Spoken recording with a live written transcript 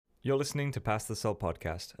You're listening to Pass the Salt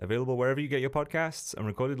podcast, available wherever you get your podcasts and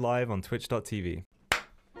recorded live on twitch.tv.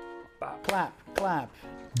 Clap, clap,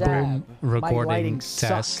 Boom. dab. Recording Mic lighting test.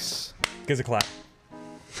 sucks. Gives a clap.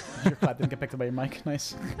 Your clap didn't get picked up by your mic.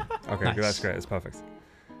 Nice. Okay, Nice. that's great. It's perfect.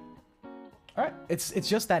 All right, it's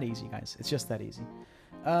just that easy, guys. It's just that easy.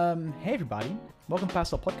 Hey everybody, welcome to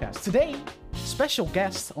Pastel Podcast. Today, special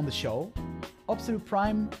guest on the show, Absolute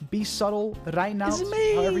Prime, Be Subtle, Reinout, It's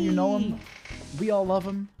me! however you know him. We all love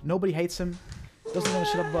him. Nobody hates him. Doesn't want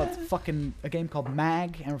to shut up about fucking a game called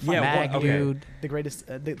Mag, and we're finally Yeah, Mag, what- okay. dude. the greatest,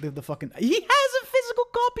 the fucking. He has a physical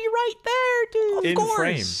copy right there, dude. In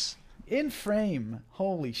course. In frame.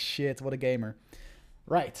 Holy shit, what a gamer.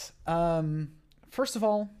 Right. First of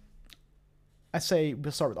all, I say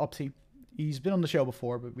we'll start with Opti. He's been on the show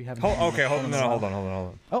before, but we haven't. Hold on.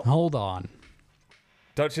 Hold on.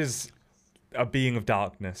 Dutch is a being of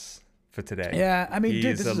darkness for today. Yeah, I mean, dude,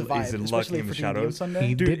 He's this is a vibe, he's especially lurking in for the D&D on shadows. Sunday.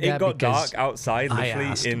 He Dude, did it that got because dark outside I literally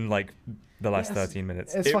asked. in like the last Yes. 13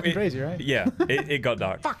 minutes. It's fucking crazy, right? Yeah, it got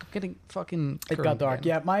dark. Fuck, I'm getting fucking. It got current dark.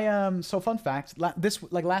 again. Yeah, my so fun fact.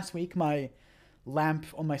 Last week, my lamp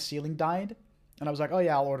on my ceiling died, and I was like, oh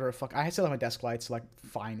yeah, I'll order a fuck. I still have my desk lights, so like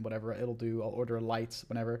fine, whatever, it'll do. I'll order a light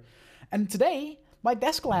whenever. And today, my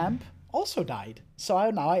desk lamp also died, so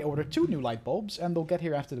I ordered 2 new light bulbs, and they'll get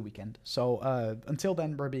here after the weekend. So until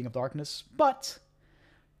then, we're being of darkness. But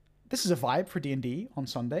this is a vibe for D&D on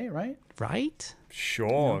Sunday, right? Right? Sure,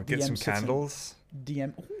 You know, get DM some sits in- candles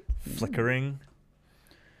DM. flickering.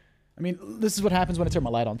 I mean, this is what happens when I turn my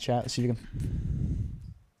light on. Chat, so you can.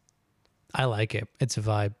 I like it. It's a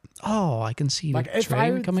vibe. Oh, I can see Like, the if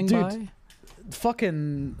train I- coming dude. by.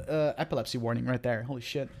 Fucking epilepsy warning right there. Holy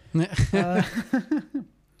shit.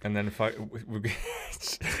 And then if I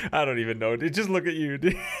don't even know. Dude, just look at you,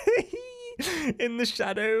 dude. In the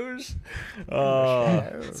shadows. Oh,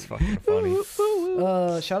 it's fucking funny.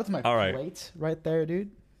 Shout out to my All right. plate right there, dude.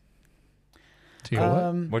 To your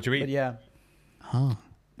what? What'd you eat? But yeah, Huh.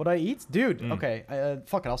 what I eat, dude. Mm. Okay,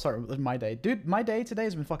 fuck it. I'll start with my day, dude. My day today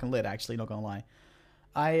has been fucking lit. Actually, not gonna lie.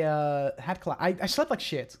 I had I slept like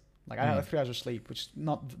shit. Like I had like 3 hours of sleep, which is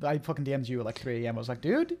not. I fucking DM'd you at like 3 a.m. I was like,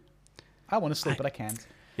 dude, I want to sleep, but I can't.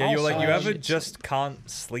 Yeah, you're like, Also, you ever shit. just can't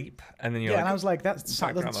sleep, and then you're Yeah, like, and I was like, that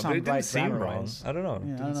 "Fuck, doesn't Grandma," but sound it didn't right seem wrong. grammar-wise. I don't know. It Yeah, I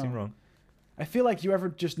didn't don't seem know. wrong. I feel like you ever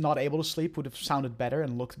just not able to sleep would have sounded better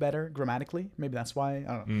and looked better grammatically. Maybe that's why.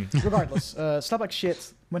 I don't know. Regardless, slept like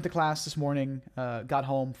shit. Went to class this morning. Got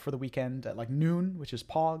home for the weekend at like noon, which is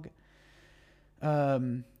Pog.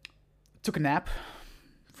 Took a nap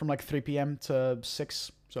from like 3 p.m. to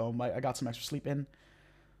 6, so I got some extra sleep in.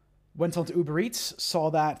 Went on to Uber Eats, saw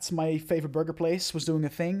that my favorite burger place was doing a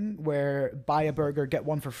thing where buy a burger, get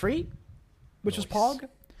one for free, which was Nice. Pog.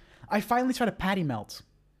 I finally tried a patty melt.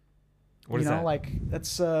 What is that? Like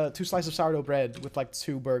that's 2 slices of sourdough bread with like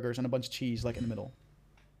 2 burgers and a bunch of cheese like in the middle.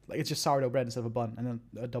 Like it's just sourdough bread instead of a bun, and then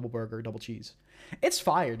a double burger, double cheese. It's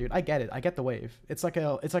fire, dude. I get it. I get the wave. It's like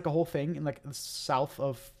a whole thing in like the south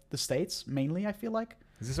of the States mainly. I feel like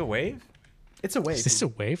Is this a wave? it's a wave. Is this a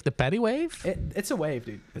dude. wave? The patty wave? It's a wave,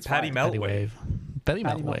 dude. It's Patty fire. melt Patty wave. wave. Patty Patty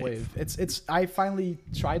melt melt wave. wave. It's. I finally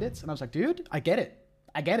tried it, and I was like, dude, I get it.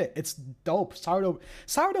 I get it. It's dope.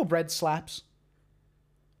 Sourdough bread slaps.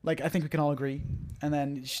 Like I think we can all agree. And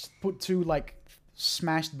then you just put 2 like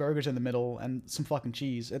smashed burgers in the middle and some fucking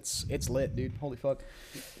cheese. It's lit, dude. Holy fuck.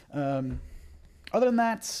 Other than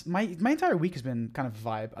that, my entire week has been kind of a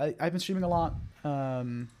vibe. I've been streaming a lot.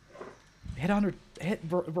 We're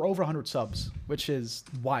over 100 subs, which is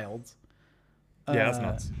wild. Yeah, that's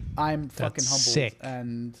nuts. I'm fucking humbled, sick.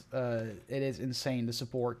 and it is insane. The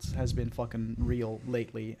support has been fucking real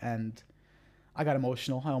lately, and I got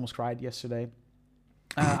emotional. I almost cried yesterday.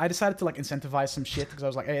 I decided to like incentivize some shit because I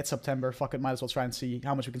was like, hey, it's September. Fuck it, might as well try and see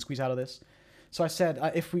how much we can squeeze out of this. So I said,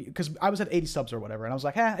 because I was at 80 subs or whatever, and I was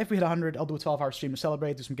like, if we hit 100, I'll do a 12-hour stream to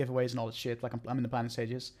celebrate, do some giveaways and all that shit. Like I'm in the planning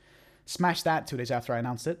stages. Smashed that 2 days after I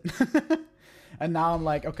announced it, and now I'm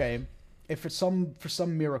like, okay, if for some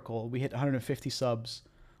miracle we hit 150 subs,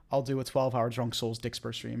 I'll do a 12-hour Drunk Souls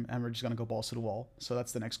Dixper stream, and we're just gonna go balls to the wall. So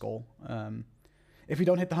that's the next goal. If we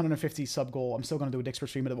don't hit the 150 sub goal, I'm still gonna do a Dixper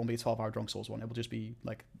stream, but it won't be a 12-hour Drunk Souls one. It will just be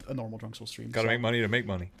like a normal Drunk Souls stream. Gotta So make money to make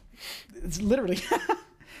money. it's literally.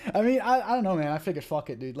 I mean, I don't know, man. I figured, fuck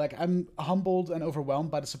it, dude. Like, I'm humbled and overwhelmed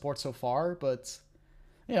by the support so far, but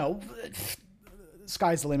you know,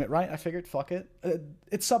 sky's the limit, right? I figured, fuck it.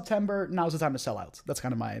 It's September. Now's the time to sell out. That's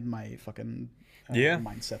kind of my fucking Yeah.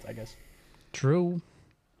 mindset, I guess. True.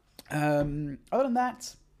 Other than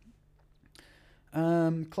that,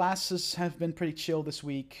 classes have been pretty chill this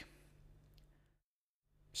week.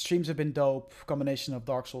 Streams have been dope. Combination of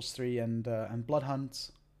Dark Souls 3 and Blood Hunt.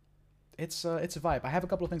 it's a vibe. I have a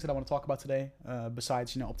couple of things that I want to talk about today,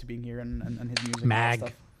 besides Opti being here and his music Mag. and all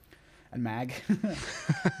that stuff. And Mag.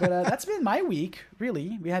 But that's been my week,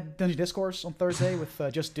 really. We had Dungeon Discourse on Thursday with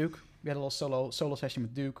just Duke. We had a little solo session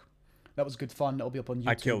with Duke. That was good fun. That'll be up on YouTube.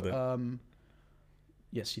 I killed it.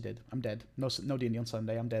 Yes, you did. I'm dead. No D&D on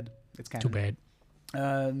Sunday. I'm dead. It's canon. Too bad.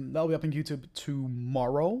 That'll be up on YouTube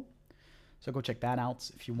tomorrow. So go check that out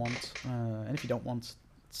if you want. And if you don't want,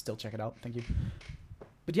 still check it out. Thank you.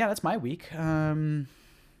 But yeah, that's my week.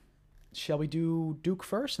 Shall we do Duke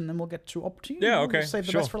first, and then we'll get to Opti? Yeah, okay, We'll save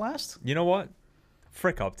the sure. best for last. You know what?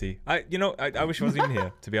 Frick Opti. I wish I wasn't even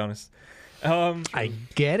here, to be honest. I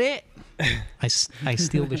get it. I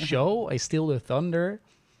steal the show. I steal the thunder.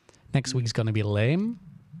 Next week's gonna be lame.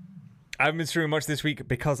 I haven't been streaming much this week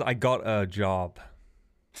because I got a job.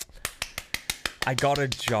 I got a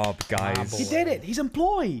job, guys. He did it. He's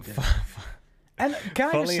employed. And can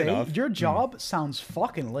I just Funnily say, enough- your job sounds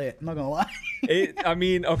fucking lit. I'm not gonna lie.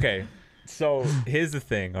 Okay. So here's the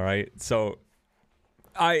thing, all right? So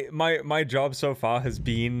my job so far has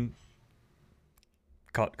been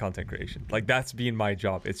content creation. Like, that's been my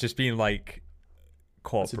job. It's just been like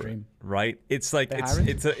corporate, dream. right? It's like They it's hiring?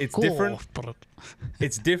 it's different.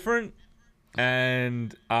 It's different,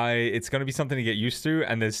 and it's gonna be something to get used to.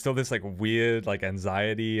 And there's still this like weird like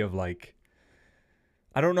anxiety of like,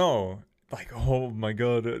 I don't know, like, oh my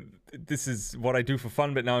god, this is what I do for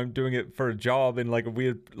fun, but now I'm doing it for a job in like a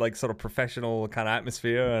weird like sort of professional kind of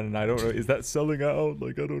atmosphere, and I don't know, is that selling out?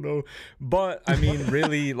 Like, I don't know. But I mean,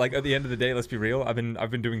 really, like, at the end of the day, let's be real, I've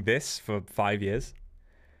been doing this for 5 years,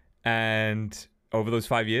 and over those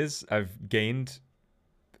 5 years I've gained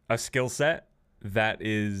a skill set that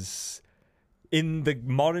is, in the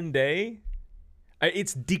modern day,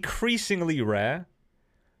 it's decreasingly rare,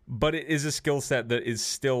 but it is a skill set that is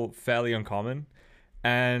still fairly uncommon.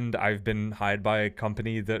 And I've been hired by a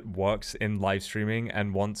company that works in live streaming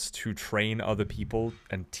and wants to train other people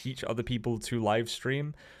and teach other people to live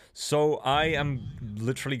stream. So I am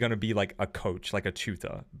literally going to be like a coach, like a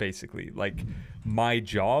tutor, basically. Like, my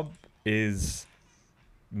job is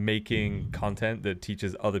making content that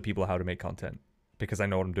teaches other people how to make content, because I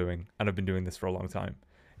know what I'm doing, and I've been doing this for a long time,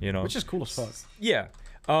 you know? Which is cool as fuck. Yeah.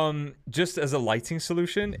 Just as a lighting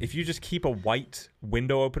solution, if you just keep a white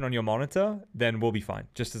window open on your monitor, then we'll be fine.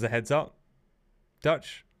 Just as a heads up.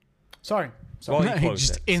 Dutch. Sorry. Well, you closed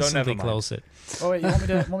Just it, so instantly never mind. close it. Oh wait, you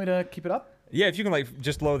want me to keep it up? Yeah, if you can like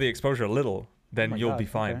just lower the exposure a little, then my you'll God, be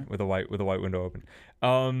fine okay. with a white window open.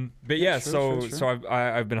 But yeah, sure. so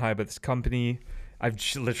I've been hired by this company. I've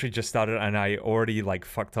literally just started, and I already like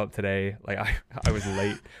fucked up today. Like, I was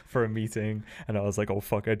late for a meeting, and I was like, oh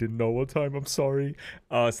fuck, I didn't know what time. I'm sorry.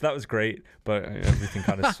 So that was great, but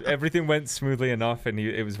everything went smoothly enough, and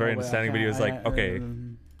it was very understanding. But he was like, okay,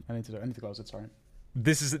 I need to close it. Sorry.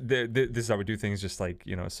 this is how we do things, just like,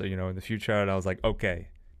 you know, so you know, in the future. And I was like, okay,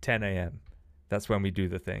 10 a.m. That's when we do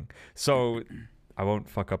the thing. So I won't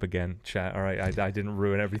fuck up again, chat. All right, I didn't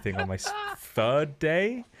ruin everything on my third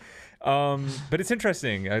day. But it's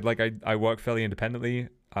interesting. I work fairly independently.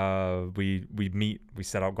 We meet, we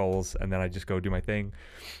set out goals, and then I just go do my thing.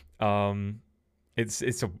 It's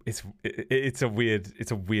a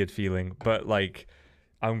weird feeling, but like,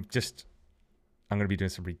 I'm gonna be doing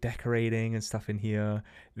some redecorating and stuff in here.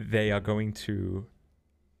 They are going to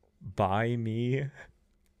buy me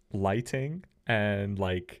lighting and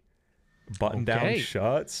like button-down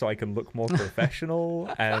shirts so I can look more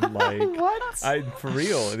professional. And like, What? for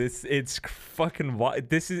real, it's fucking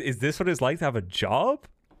what is this what it's like to have a job?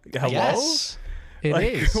 Hello? Yes, it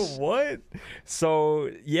Like, is. what?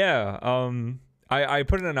 So yeah, I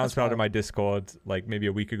put an announcement out in my Discord like maybe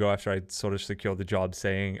a week ago after I sort of secured the job,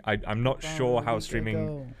 saying I'm not sure how streaming,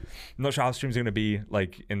 I'm not sure how streams are going to be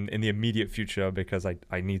like in the immediate future, because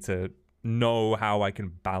I need to know how I can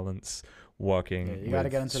balance working Yeah, you with gotta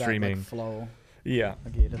get into streaming. that like, flow. Yeah. I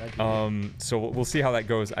get it. So we'll see how that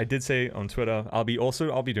goes. I did say on Twitter I'll be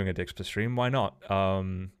doing a Dixper stream. Why not?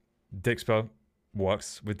 Dixper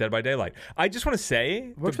works with Dead by Daylight. I just want to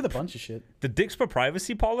say Works with a bunch of shit. the Dixper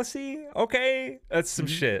privacy policy, okay, that's some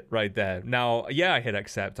shit right there. Now, yeah, I hit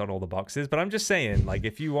accept on all the boxes, but I'm just saying, like,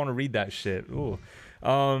 if you want to read that shit, ooh.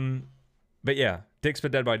 But yeah, Dixper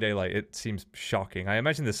Dead by Daylight, it seems shocking. I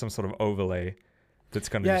imagine there's some sort of overlay that's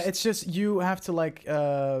gonna It's just you have to like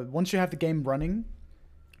once you have the game running,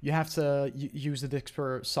 you have to use the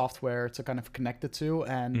Dixper software to kind of connect the two,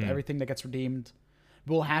 and everything that gets redeemed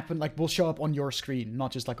will happen, like, will show up on your screen,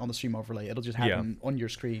 not just like on the stream overlay. It'll just happen on your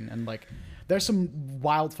screen. And like, there's some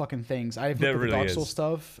wild fucking things. I've looked at the Dark Souls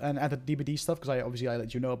stuff and at the DBD stuff, because I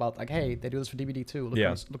let you know about, like, hey, they do this for DBD too.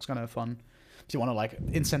 Looks kind of fun. if you want to like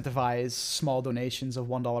incentivize small donations of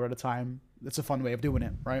 $1 at a time, it's a fun way of doing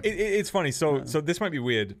it, right? It's funny. So this might be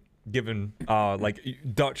weird, given like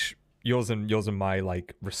Dutch, yours and my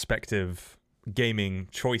like respective gaming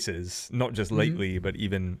choices, not just lately, but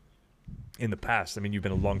even in the past. I mean, you've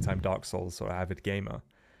been a long time Dark Souls sort of avid gamer.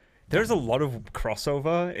 There's a lot of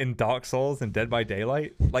crossover in Dark Souls and Dead by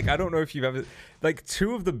Daylight. Like, I don't know if you've ever... Like,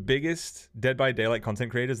 two of the biggest Dead by Daylight content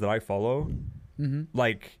creators that I follow,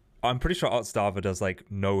 like, I'm pretty sure Artstava does, like,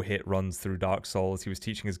 no-hit runs through Dark Souls. He was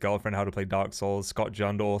teaching his girlfriend how to play Dark Souls. Scott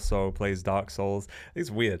Jund also plays Dark Souls. It's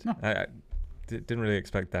weird. No. I didn't really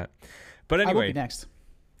expect that. But I will anyway... be next.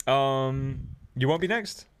 You won't be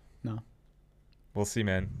next? No. We'll see,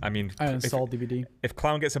 man. I mean... I installed DVD. If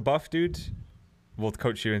Clown gets a buff, dude... We'll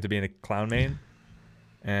coach you into being a clown main.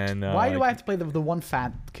 And Why do I have to play the one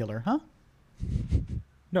fat killer, huh?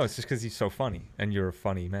 No, it's just because he's so funny, and you're a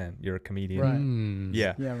funny man. You're a comedian. Right.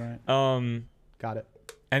 Yeah. Yeah, right. Got it.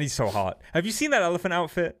 And he's so hot. Have you seen that elephant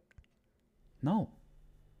outfit? No.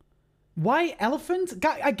 Why elephant?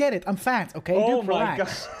 I get it. I'm fat. Okay, Oh dude, my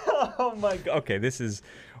relax. god. Oh my god. Okay, this is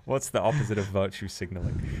what's the opposite of virtue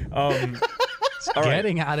signaling. All right.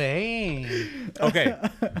 Getting out of hand. Okay,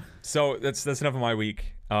 so that's enough of my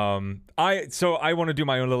week. I want to do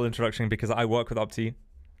my own little introduction because I work with Opti.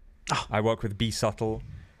 Oh. I work with Be Subtle,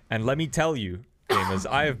 and let me tell you, gamers,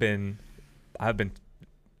 I've been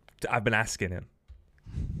asking him,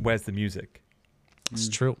 where's the music? It's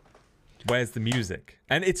true. Where's the music?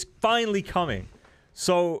 And it's finally coming.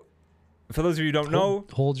 So, for those of you who don't know,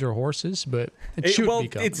 Hold your horses, but it should be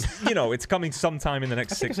coming. it's it's coming sometime in the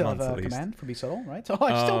next I think 6 I still months have at a least. command for be subtle, right? So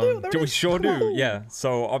I still do. There it We is. sure do, Whoa. yeah.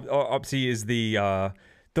 So Opti is the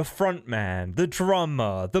front man, the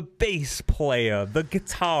drummer, the bass player, the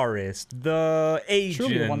guitarist, the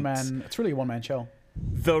agent, It's really a one-man show.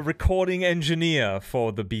 the recording engineer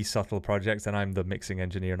for the Be Subtle project, and I'm the mixing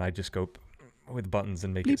engineer, and I just go with buttons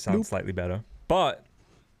and make it Bleep, sound bloop. slightly better. But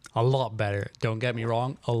A lot better. Don't get me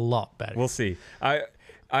wrong. A lot better. we'll see.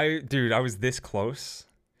 Dude, I was this close.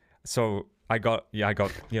 So I got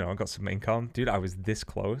some income. Dude, I was this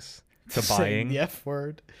close to Saying buying. the F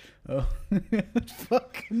word. Oh,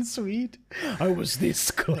 fucking sweet. I was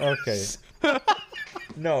this close. Okay.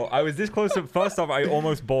 No, I was this close to... First off, I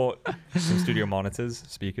almost bought some studio monitors,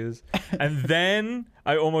 speakers. And then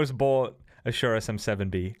I almost bought a Shure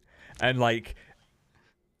SM7B. And like...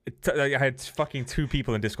 I had fucking 2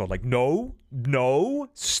 people in Discord like, no,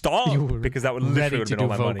 stop, You were because that would ready literally would to have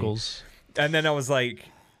been all do my vocals. money. And then I was like,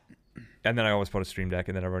 and then I almost bought a Stream Deck,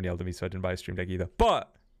 and then everyone yelled at me, so I didn't buy a Stream Deck either.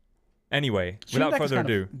 But anyway, Stream without Deck is further kind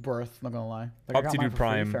ado, of worth, not gonna lie. Like, I got Opti mine do for free,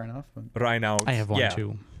 Prime. fair enough. But... right now, I have one yeah,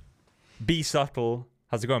 too. Be Subtle.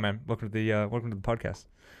 How's it going, man? Welcome to the podcast.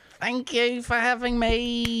 Thank you for having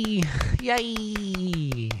me.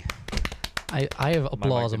 Yay. I have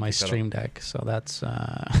applause on my didn't pick that up. Stream Deck, so that's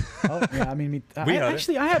Oh yeah, I mean, We heard it.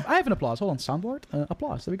 actually, I have an applause. Hold on, soundboard.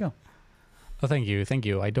 Applause. There we go. oh, thank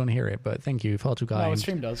you. I don't hear it, but thank you. Far too No, kind.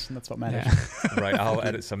 stream does, and that's what matters. Yeah. Right, I'll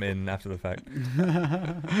edit some in after the fact.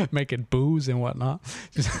 Make it booze and whatnot.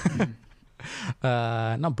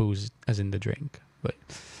 Not booze as in the drink, but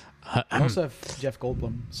I also have Jeff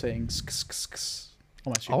Goldblum saying "sk-sk-sk-sk"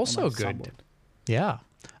 on my stream. Also on my good. soundboard. yeah.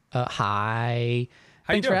 Hi.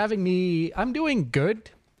 How you Thanks for doing? having me. I'm doing good.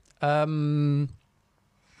 You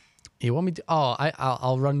want me to? Oh,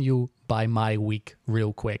 I'll run you by my week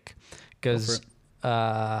real quick, because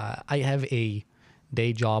I have a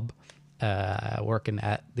day job working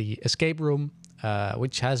at the escape room,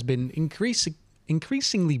 which has been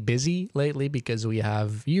increasingly busy lately because we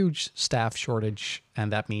have huge staff shortage,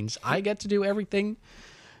 and that means I get to do everything,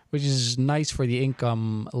 which is nice for the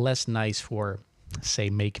income, less nice for, say,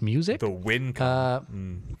 make music. The win.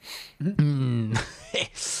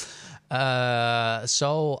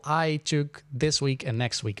 So I took this week and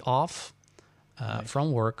next week off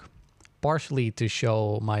from work, partially to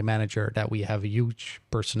show my manager that we have a huge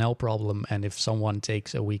personnel problem, and if someone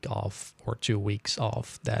takes a week off or 2 weeks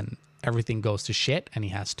off, then everything goes to shit, and he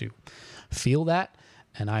has to feel that,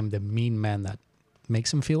 and I'm the mean man that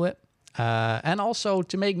makes him feel it. And also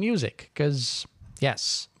to make music, because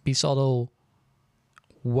yes, Be Subtle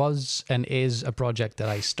was and is a project that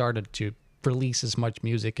I started to release as much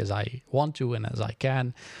music as I want to and as I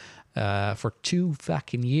can. For 2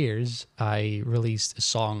 fucking years, I released a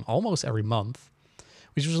song almost every month,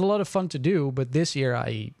 which was a lot of fun to do. But this year,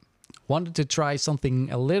 I wanted to try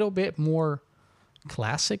something a little bit more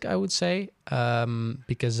classic, I would say,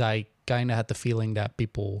 because I kind of had the feeling that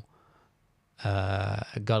people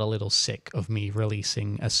got a little sick of me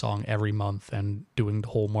releasing a song every month and doing the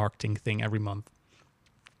whole marketing thing every month.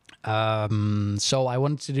 So I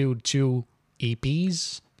wanted to do 2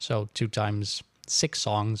 EPs, so 2 times 6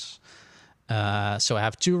 songs. So I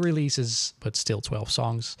have 2 releases, but still 12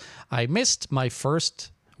 songs. I missed my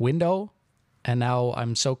first window, and now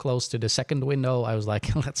I'm so close to the second window. I was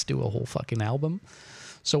like, let's do a whole fucking album.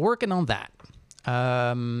 So working on that.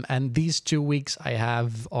 And these 2 weeks I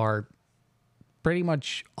have are pretty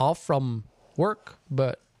much off from work,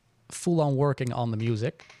 but full on working on the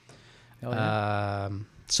music. Hell yeah.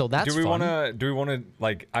 So that's do we fun. want to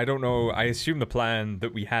like, I don't know, I assume the plan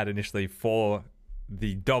that we had initially for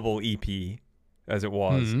the double EP as it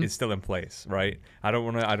was is still in place, right? I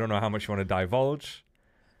don't know how much you want to divulge.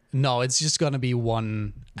 No, it's just gonna be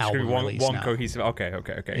one album release one now. cohesive. Okay.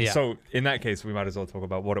 Yeah. So in that case, we might as well talk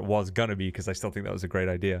about what it was gonna be, because I still think that was a great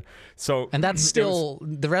idea. So And that's still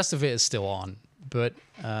the rest of it is still on, but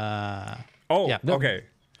okay.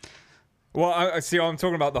 Well, I see. I'm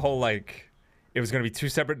talking about the whole, like, it was gonna be 2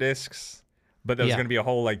 separate discs, but there was gonna be a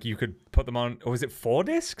whole, like, you could put them on. Or was it 4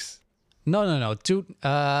 discs? No. 2.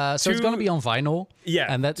 So it's gonna be on vinyl.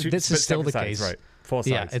 Yeah, and this is still the sides, case. right? 4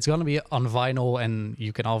 sides. Yeah, it's gonna be on vinyl, and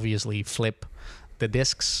you can obviously flip the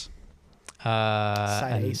discs.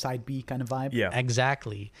 Side A, side B kind of vibe. Yeah,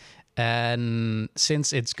 Exactly. And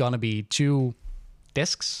since it's gonna be 2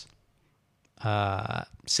 discs,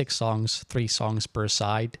 6 songs, 3 songs per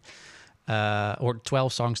side, or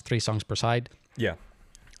 12 songs, 3 songs per side. yeah.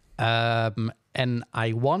 And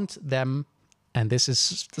I want them, and this is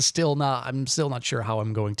still not, I'm still not sure how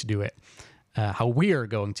I'm going to do it, how we're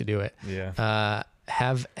going to do it. Yeah.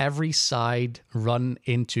 Have every side run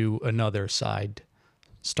into another side,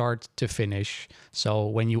 start to finish. So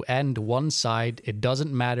when you end one side, it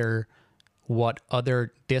doesn't matter what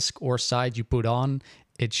other disc or side you put on,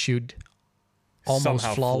 it should almost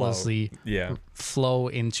Somehow flawlessly flow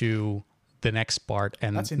into the next part,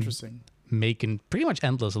 and That's interesting. making pretty much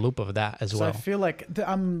endless loop of that as So well. I feel like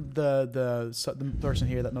I'm the person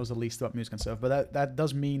here that knows the least about music and stuff, but that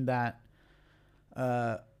does mean that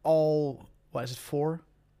all, what is it, 4?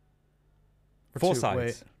 Or 4 2? sides.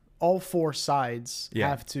 Wait. All 4 sides Yeah.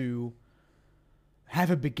 have to have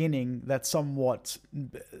a beginning that somewhat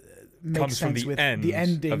makes Comes from sense the with end the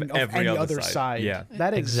ending of of every any other other side. side. Yeah.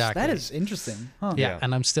 That is Exactly. that is interesting. Huh. Yeah, Yeah.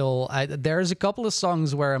 and I'm still. There's a couple of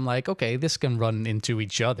songs where I'm like, okay, this can run into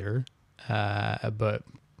each other, but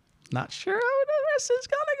not sure how the rest is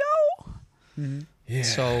gonna go. Yeah.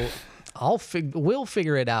 So we'll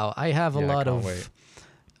figure it out. I have a Yeah, I lot can't of. wait.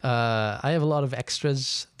 I have a lot of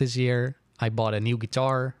extras this year. I bought a new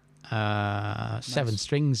guitar, 7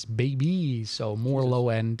 strings, baby, so more low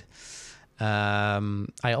end.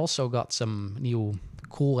 I also got some new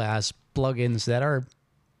cool ass plugins that are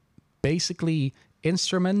basically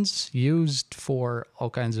instruments used for all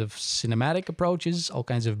kinds of cinematic approaches, all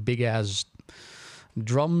kinds of big ass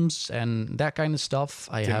drums and that kind of stuff.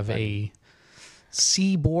 I have a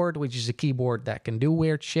C board, which is a keyboard that can do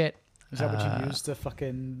weird shit. Is that what you use to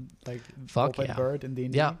fucking like Fuck play yeah. bird in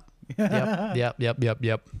D&D? Yeah. Yep.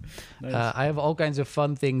 Nice. I have all kinds of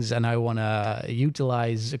fun things, and I want to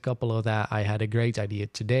utilize a couple of that. I had a great idea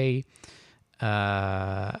today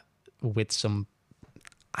with some.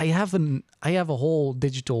 I have a whole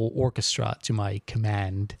digital orchestra to my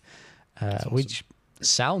command, awesome. which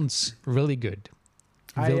sounds really good.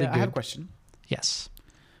 I Really have a good. question, Yes.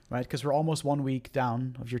 right? Because we're almost 1 week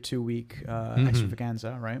down of your 2-week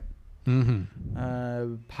extravaganza, right?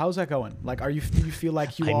 Mm-hmm. How's that going? Like, do you feel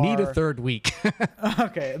like you I are? need a third week.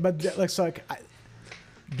 Okay, but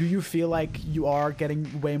do you feel like you are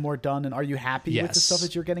getting way more done, and are you happy with the Yes. stuff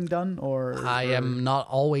that you're getting done? Or I am not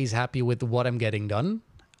always happy with what I'm getting done.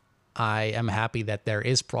 I am happy that there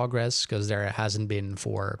is progress, because there hasn't been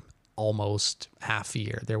for almost half a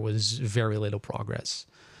year. There was very little progress.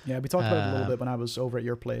 Yeah, we talked about it a little bit when I was over at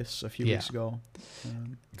your place a few weeks ago.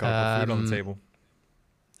 Gotta put food on the table.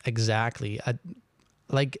 Exactly.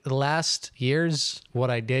 Like last year's, what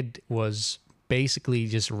I did was basically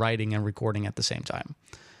just writing and recording at the same time.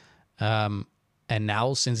 And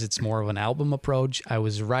now, since it's more of an album approach, I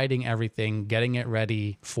was writing everything, getting it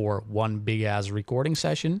ready for one big ass recording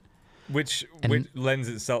session. Which lends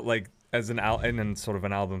itself, like, as in sort of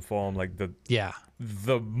an album form, like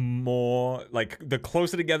the more, like, the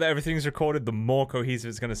closer together everything's recorded, the more cohesive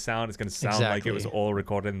it's going to sound. It's going to sound like it was all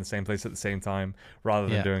recorded in the same place at the same time, rather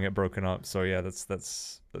than doing it broken up. So yeah,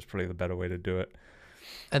 that's probably the better way to do it.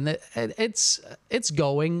 And it's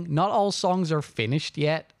going. Not all songs are finished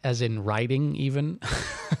yet, as in writing even.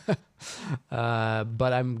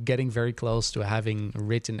 But I'm getting very close to having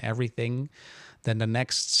written everything. Then the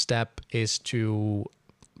next step is to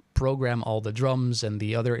program all the drums and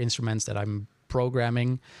the other instruments that I'm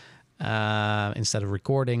programming instead of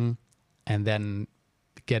recording, and then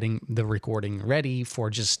getting the recording ready for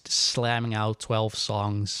just slamming out 12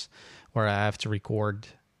 songs where I have to record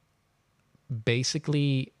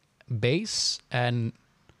basically bass and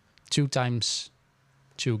 2x2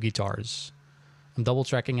 guitars. I'm double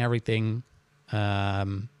tracking everything.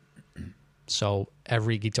 So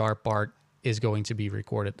every guitar part is going to be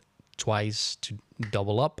recorded twice to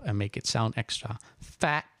double up and make it sound extra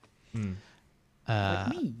fat. Like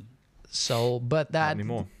me. So, but that... Not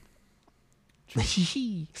anymore.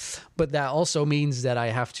 But that also means that I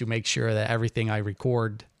have to make sure that everything I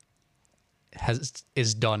record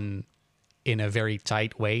is done in a very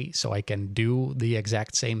tight way so I can do the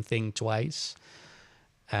exact same thing twice.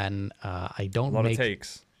 And I don't A lot make of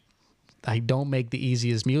takes. I don't make the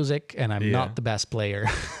easiest music, and I'm not the best player.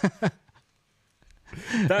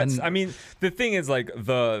 I mean, the thing is, like,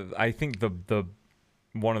 I think the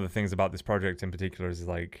one of the things about this project in particular is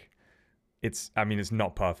like, it's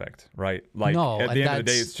not perfect, right? Like, No, at the end of the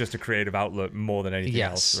day, that's- it's just a creative outlet more than anything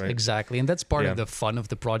else, Yes, right? exactly. And that's part Yeah. of the fun of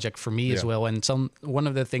the project for me as Yeah. well. And one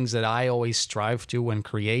of the things that I always strive to when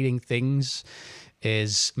creating things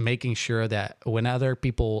is making sure that when other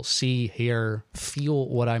people see, hear, feel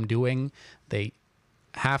what I'm doing, they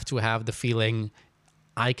have to have the feeling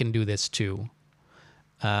I can do this too.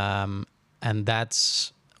 And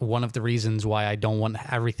that's one of the reasons why I don't want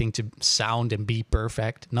everything to sound and be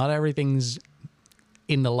perfect. Not everything's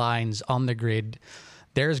in the lines, on the grid.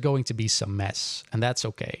 There's going to be some mess, and that's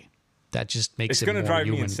okay. That just makes It's it going to more drive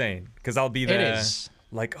human. me insane because I'll be It there is.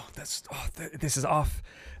 like, this is off.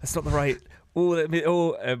 That's not the right.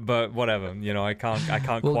 But whatever. I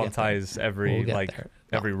can't We'll get quantize there. every We'll get like there.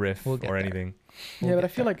 every riff we'll get or there. anything. Yeah, but I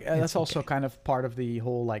feel there. like that's It's also okay. kind of part of the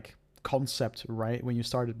whole like concept, right? When you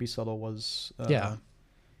started Be Subtle was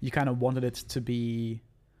you kind of wanted it to be,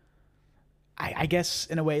 I guess,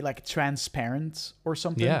 in a way, like transparent or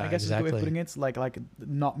something. Yeah, I guess is the way of exactly. putting it. Like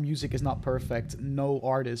not music is not perfect. No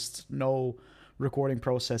artist, no recording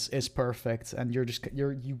process is perfect, and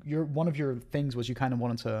you're one of your things was you kind of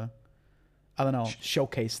wanted to, I don't know,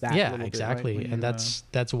 showcase that. a Yeah, little exactly. Bit, right? When And you,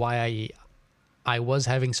 that's why I was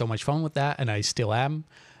having so much fun with that, and I still am.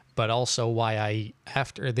 But also why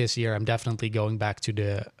after this year, I'm definitely going back to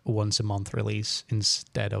the once a month release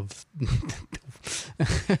instead of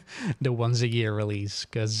the once a year release,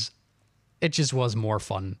 because it just was more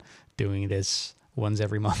fun doing this once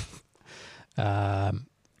every month. Yeah,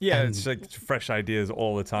 And- it's like fresh ideas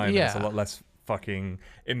all the time. It's a Yeah. lot less fucking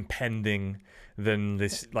impending than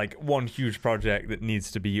this like one huge project that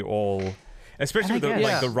needs to be all, especially And with I the,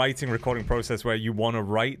 guess- like the writing recording process where you want to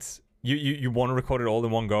write, you want to record it all in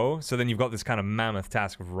one go. So then you've got this kind of mammoth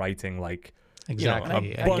task of writing like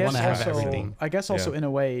Exactly. a I bunch want to of have tracks. everything. I guess also Yeah. in a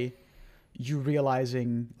way, you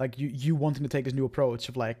realizing like you wanting to take this new approach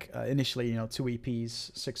of like initially 2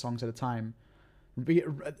 EPs, 6 songs at a time,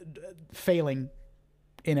 failing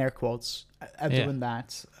in air quotes at Yeah. doing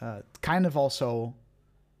that kind of also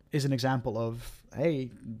is an example of,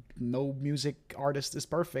 hey, no music artist is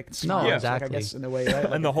perfect. It's No, fine. Yeah. It's like, I exactly. guess in a way, right?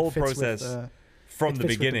 Like, And the it whole fits with, process from it the fits with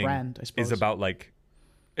beginning brand, I suppose. is about like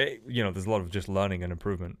there's a lot of just learning and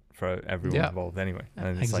improvement for everyone Yeah. involved anyway.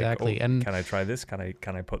 And it's Exactly. like, And- can I try this? Can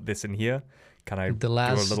I put this in here? Can I The do a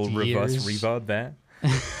last little reverse years- reverb there?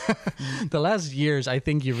 The last years, I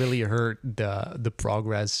think you really heard the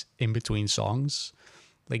progress in between songs.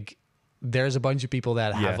 Like, there's a bunch of people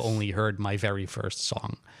that have Yes. only heard my very first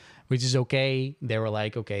song, which is okay. They were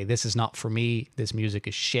like, okay, this is not for me. This music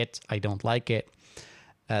is shit. I don't like it.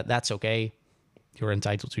 That's okay. You're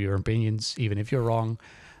entitled to your opinions, even if you're wrong.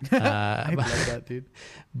 I love that, dude.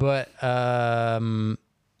 But the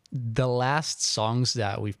last songs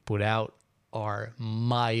that we've put out are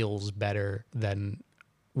miles better than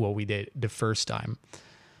what we did the first time.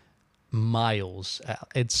 Miles.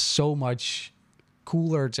 It's so much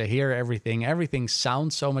cooler to hear everything. Everything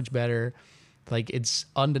sounds so much better. Like, it's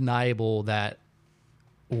undeniable that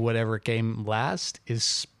whatever came last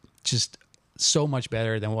is just so much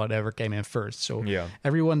better than whatever came in first. So Yeah.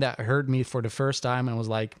 everyone that heard me for the first time and was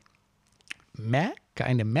like, meh,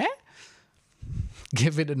 kind of meh,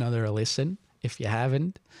 give it another listen if you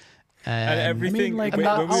haven't. And everything like, when we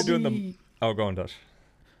were I'll doing be- oh, go on, Dutch.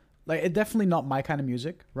 Like, it's definitely not my kind of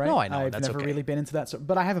music, right? No, I know, I've that's never okay. really been into that. So,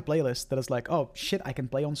 but I have a playlist that is like, oh shit, I can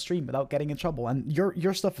play on stream without getting in trouble. And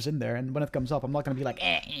your stuff is in there. And when it comes up, I'm not gonna be like,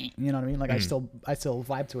 you know what I mean? Like, I still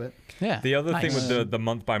vibe to it. Yeah. The other thing nice. with the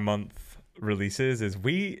month by month releases is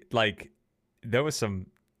there was some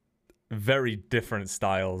very different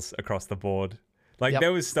styles across the board. Like, Yep.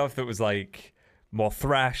 there was stuff that was like more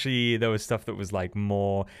thrashy. There was stuff that was like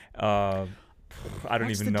more I don't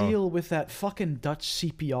What's even the know. deal with that fucking Dutch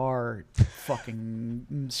CPR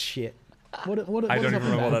fucking shit? What I is don't up even with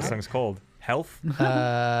remember what that man? song's called. Health?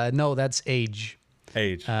 No, that's Age.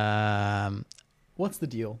 Age. What's the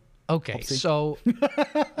deal? Okay, Oopsie. so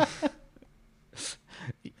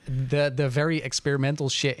the very experimental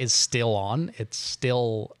shit is still on. It's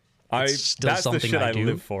still That's the something shit I do.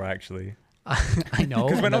 live for, actually. I know.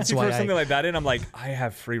 Because when and that's you throw why something like that in, I'm like, I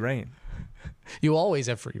have free reign. you always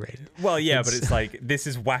have free reign. Well, yeah, but it's like, this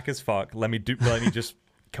is whack as fuck. Let me just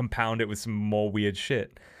compound it with some more weird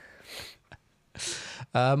shit.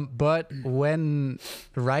 But when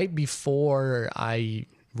right before I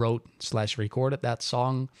wrote / recorded that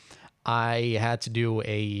song, I had to do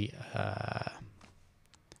a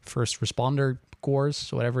first responder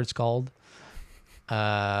course, whatever it's called.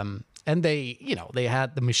 And they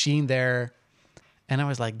had the machine there, and I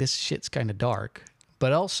was like, this shit's kind of dark.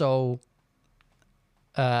 But also,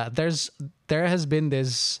 there has been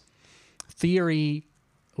this theory,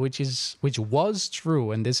 which was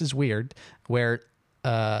true, and this is weird, where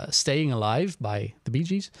 "Staying Alive" by the Bee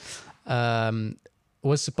Gees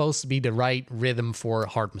was supposed to be the right rhythm for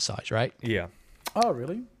heart massage, right? Yeah. Oh,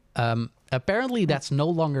 really? Apparently, that's no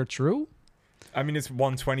longer true. I mean, it's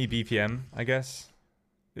 120 BPM, I guess.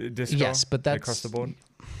 Disco. Yes, but that's across the board.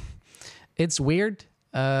 It's weird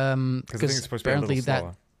Because I think because it's supposed to be a apparently little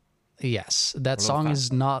slower. yes, that little song faster.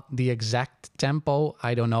 is not the exact tempo.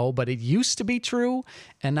 I don't know, but it used to be true,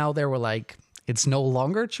 and now they were like, it's no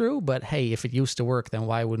longer true. But hey, if it used to work, then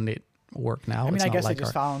why wouldn't it work now? I mean, It's I not guess like they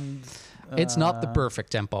just our- found. it's not the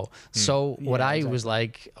perfect tempo. So what Yeah, I was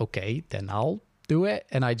like, okay, then I'll do it,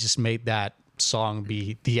 and I just made that song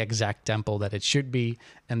be the exact tempo that it should be,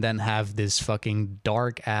 and then have this fucking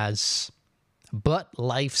dark ass but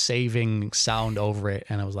life-saving sound over it.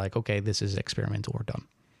 And I was like, okay, this is experimental. We're done.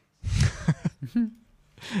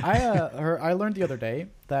 I learned the other day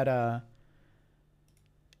that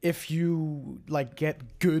if you like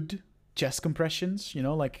get good chest compressions,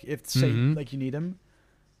 like if say like you need them,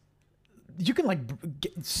 you can like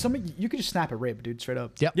you could just snap a rib, dude, straight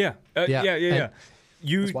up. Yep. Yeah. Yeah. Yeah. And-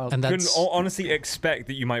 You That's wild. And can that's- honestly expect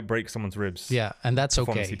that you might break someone's ribs. Yeah, and that's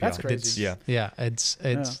Performance okay. CPR. That's It's- crazy. Yeah.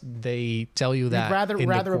 it's they tell you that Rather in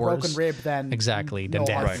a the course. broken rib than Exactly, no than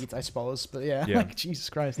death. heartbeat, I suppose. But yeah, Yeah. like Jesus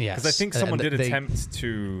Christ. Yes. Because I think and someone did they- attempt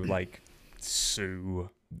to like sue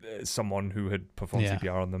someone who had performed Yeah.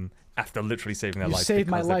 CPR on them after literally saving their You life. saved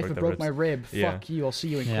my because they life, but their broke my ribs. rib. Yeah. Fuck you. I'll see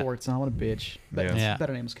you in Yeah. court. I want a bitch. But Yeah. Yeah.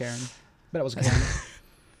 better name is Karen. But it was Karen.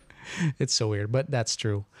 It's so weird, but that's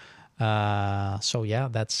true. So yeah,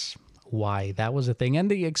 that's why that was a thing. And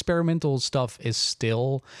the experimental stuff is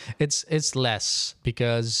still it's less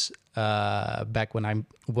because back when I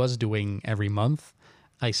was doing every month,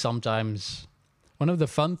 I sometimes one of the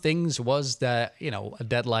fun things was that, a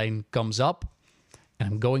deadline comes up and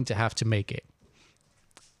I'm going to have to make it.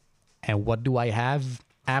 And what do I have?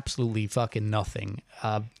 Absolutely fucking nothing.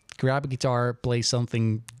 Grab a guitar, play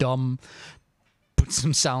something dumb, put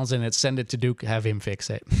some sounds in it, send it to Duke, have him fix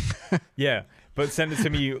it. Yeah. But send it to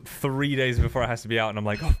me 3 days before it has to be out, and I'm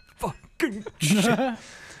like, oh, fucking shit.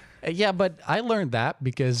 Yeah, but I learned that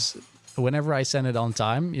because whenever I send it on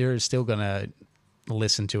time, you're still gonna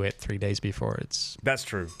listen to it 3 days before it's. That's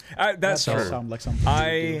true. That's That does true. sound like something.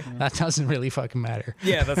 That doesn't really fucking matter.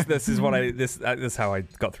 Yeah, that's how I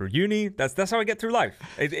got through uni. That's how I get through life.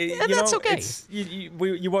 And that's okay.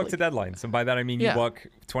 You work to deadlines, and by that I mean Yeah. you work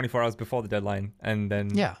 24 hours before the deadline, and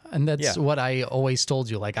then Yeah, and that's Yeah. what I always told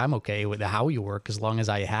you. Like, I'm okay with how you work as long as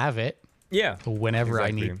I have it yeah, whenever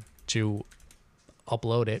exactly. I need to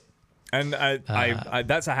upload it. And I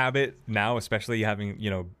that's a habit now, especially having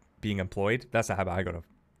being employed. That's a habit I gotta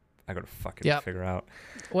fucking Yep. figure out.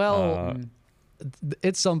 Well,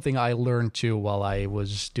 it's something I learned too while I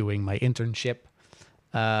was doing my internship.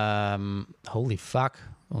 Holy fuck.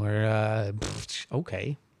 We're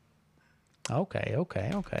okay. Shout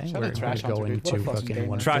We're out Trash gonna go Hunter, dude. What a into fucking fucking gamer.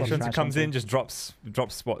 one. Trash Love Hunter Trash comes Hunter. in, just drops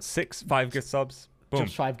what 5 gift subs. Boom.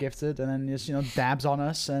 Just 5 gifted, and then just dabs on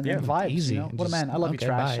us and Yeah. vibes. Easy. What a Just, man! I love you, okay,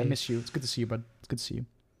 Trash. I bye. miss you. It's good to see you, bud. It's good to see you.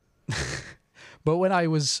 But when I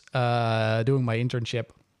was doing my internship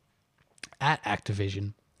at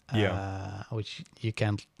Activision, Yeah. which you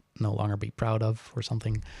can no longer be proud of or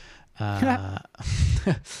something. Did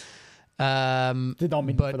not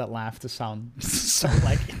mean But- for that laugh to sound so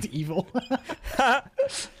like evil.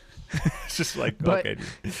 It's just like But- okay.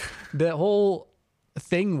 Dude. The whole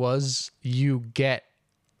thing was you get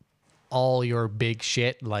all your big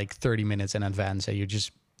shit like 30 minutes in advance and you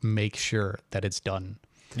just make sure that it's done.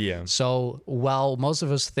 Yeah. So while most of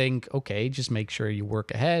us think, okay, just make sure you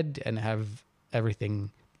work ahead and have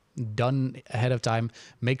everything done ahead of time,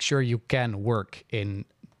 make sure you can work in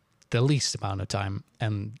the least amount of time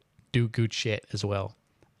and do good shit as well.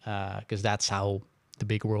 because that's how the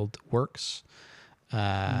big world works.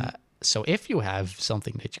 So if you have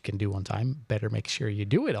something that you can do on time, better make sure you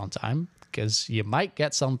do it on time, because you might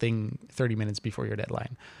get something 30 minutes before your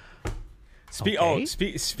deadline.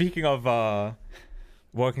 Speaking of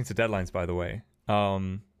working to deadlines, by the way,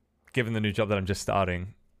 given the new job that I'm just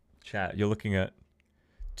starting, chat, you're looking at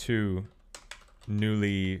 2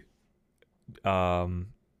 newly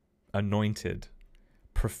anointed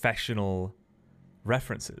professional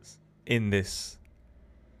references in this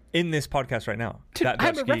podcast right now.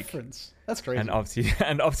 I'm a reference. That's crazy. And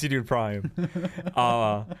obviously Dude Prime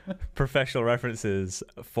are professional references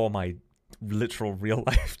for my literal real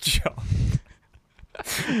life job.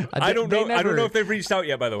 I don't know if they've reached out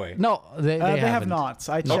yet, by the way. No, they have not.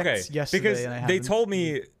 I checked yesterday, because and they told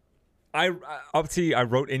me I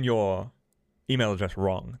wrote in your email address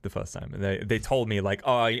wrong the first time, and they told me like,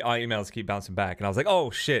 oh, our emails keep bouncing back, and I was like,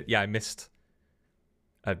 oh shit, yeah, I missed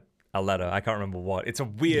a letter. I can't remember what. It's a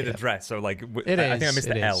weird address, so like I think I missed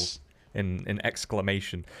the L in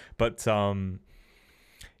exclamation. But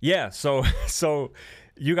yeah, so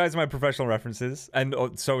you guys are my professional references, and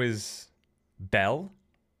so is Belle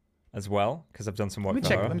as well, because I've done some work. Let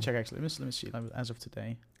me check actually. Let me see as of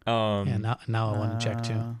today. Now I want to check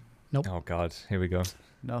too. Nope. Oh god, here we go.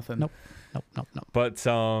 Nothing. Nope. But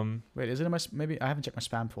wait, is it in my? Maybe I haven't checked my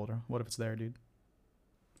spam folder. What if it's there, dude?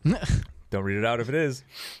 Don't read it out if it is.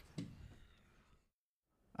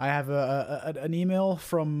 I have an email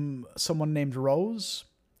from someone named Rose.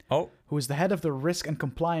 Oh. Who is the head of the risk and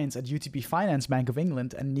compliance at UTP Finance Bank of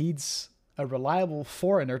England and needs a reliable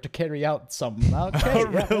foreigner to carry out some. Okay,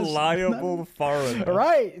 reliable foreigner.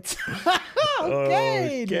 Right.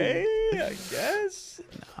 Okay, I guess.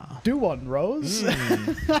 Do one, Rose. Dude,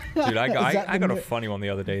 I got a funny one the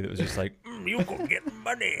other day that was just like, you go get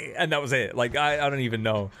money, and that was it. Like I don't even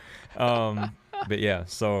know. But yeah,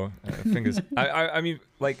 so fingers. I mean,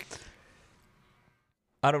 like,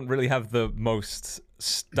 I don't really have the most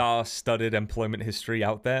star-studded employment history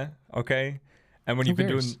out there. Okay, and when you've been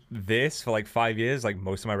doing this for like 5 years, like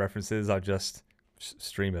most of my references are just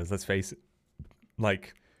streamers. Let's face it.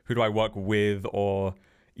 Like, who do I work with or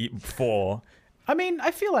for? I mean, I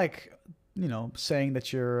feel like, saying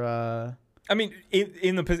that you're. I mean,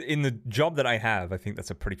 in the job that I have, I think that's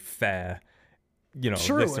a pretty fair, True,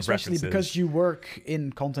 list of especially references. because you work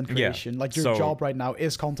in content creation. Like your job right now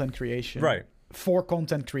is content creation, right? For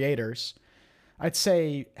content creators, I'd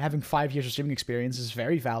say having 5 years of streaming experience is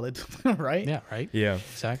very valid, right? Yeah, right. Yeah,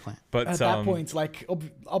 exactly. But at that point, like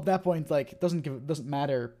up that point, like it doesn't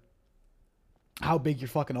matter how big your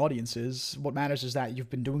fucking audience is. What matters is that you've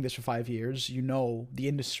been doing this for 5 years. You know the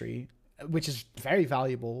industry, which is very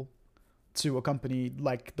valuable to a company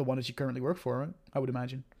like the one that you currently work for, right? I would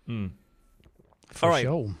imagine. For all right.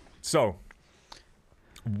 Sure. So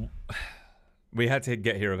we had to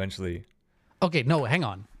get here eventually. Okay, no, hang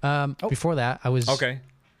on. Before that, I was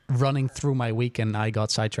running through my week and I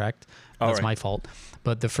got sidetracked. That's my fault.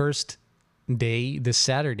 But the first day, this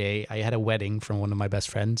Saturday, I had a wedding from one of my best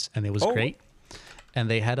friends, and it was great. And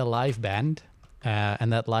they had a live band,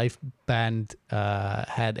 and that live band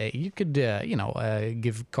had you could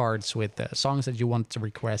give cards with songs that you want to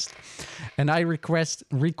request, and I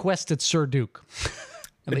requested Sir Duke.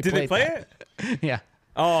 And did they play it? Yeah.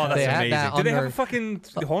 Oh, that's amazing. Did they have a fucking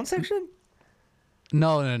horn section?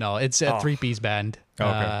 No. It's a 3-piece band.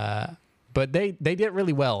 Okay. But they did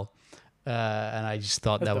really well. And I just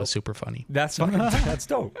thought that was super funny. That's fucking that's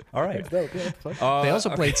dope. All right. Dope, yeah, they also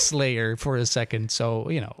played Slayer for a second, so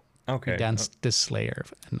we danced this Slayer.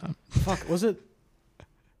 And, fuck, was it?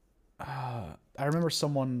 I remember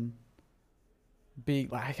someone being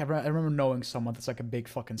like, I remember knowing someone that's like a big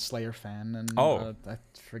fucking Slayer fan, and I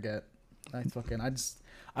forget.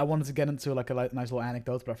 I wanted to get into like a nice little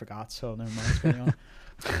anecdote, but I forgot. So never mind. What's going on?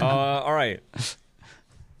 All right.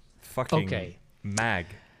 Fucking Mag.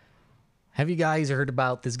 Have you guys heard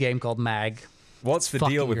about this game called Mag? What's the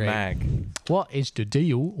deal with Mag? What is the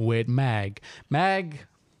deal with Mag? Mag,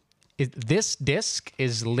 this disc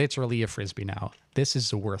is literally a Frisbee now. This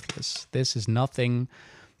is worthless. This is nothing.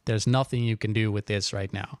 There's nothing you can do with this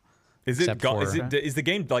right now. Is the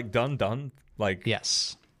game like done? Like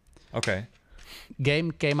yes. Okay.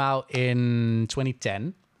 Game came out in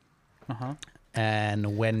 2010.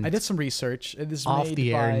 And when I did some research, it is off made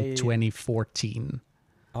the air by, in 2014.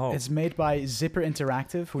 Oh. It's made by Zipper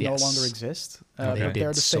Interactive, who no longer exist. They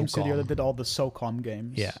They're the same studio SOCOM. that did all the SOCOM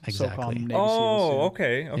games. Yeah, exactly. SOCOM, Navy Seals,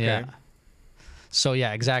 okay. Yeah. So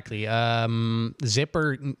yeah, exactly.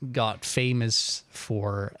 Zipper got famous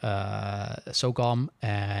for SOCOM,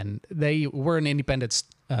 and they were an independent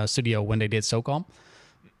studio when they did SOCOM.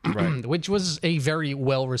 Right. which was a very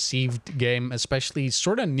well received game, especially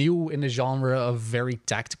sort of new in the genre of very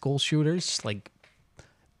tactical shooters. Like,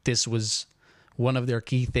 this was one of their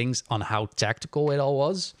key things on how tactical it all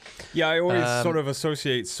was. Yeah, I always sort of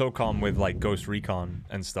associate SOCOM with like Ghost Recon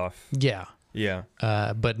and stuff. Yeah. Yeah.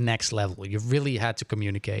 But next level, you really had to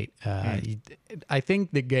communicate. I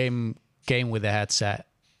think the game came with a headset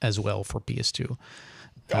as well for PS2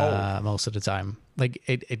 most of the time. Like,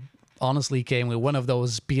 it honestly came with one of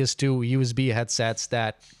those PS2 USB headsets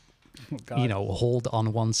that hold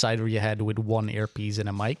on one side of your head with one earpiece and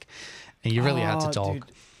a mic, and you really had to talk. Dude,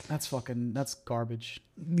 that's garbage.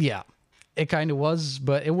 Yeah, it kind of was,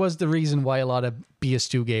 but it was the reason why a lot of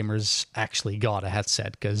PS2 gamers actually got a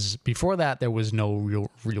headset, because before that there was no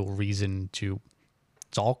real reason to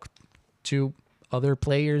talk to other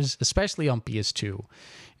players, especially on PS2. You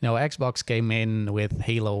know, Xbox came in with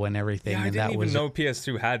Halo and everything, Yeah, I and didn't that even was know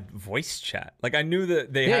PS2 had voice chat. Like, I knew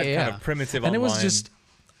that they had kind of primitive and online. it was just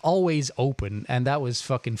always open, and that was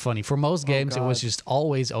fucking funny. For most games, it was God. just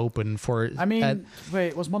always open. For I mean,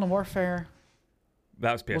 wait, was Modern Warfare?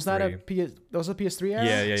 That was PS3. Was that a PS3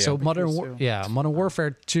 era? Yeah. So PS2. Modern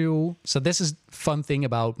Warfare 2. So this is fun thing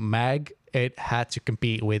about MAG. It had to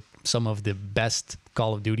compete with some of the best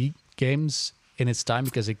Call of Duty games in its time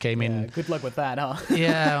because it came in. Good luck with that, huh?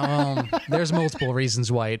 Yeah, there's multiple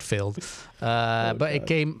reasons why it failed. But it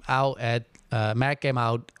came out at MAG came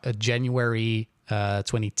out January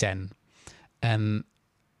 2010, and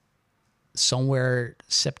somewhere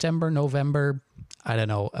September, November, I don't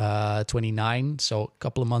know, 29. So a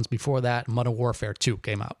couple of months before that, Modern Warfare 2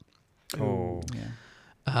 came out. Oh. Yeah.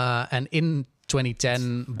 And in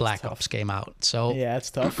 2010, Black Ops came out. So, Yeah, it's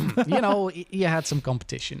tough. you had some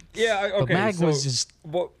competition. Yeah, okay. But MAG so, was just...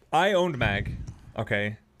 Well, I owned MAG.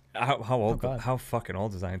 Okay. How old? God. How fucking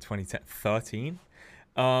old was I in 2010? 13?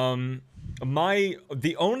 The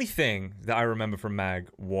only thing that I remember from MAG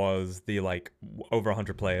was the like over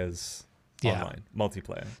 100 players online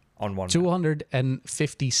multiplayer on one map.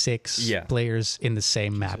 256 players in the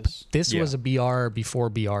same map. This was a BR before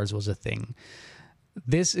BRs was a thing.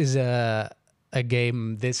 This is a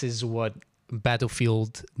game. This is what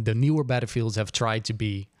Battlefield, the newer Battlefields, have tried to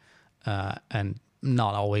be, and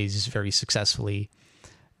not always very successfully.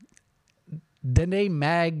 The name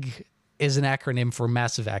MAG is an acronym for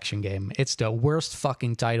Massive Action Game. It's the worst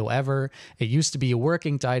fucking title ever. It used to be a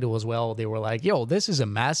working title as well. They were like, yo, this is a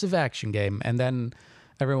massive action game. And then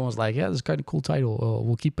everyone was like, yeah, this is kind of cool title.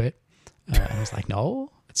 We'll keep it. And I was like,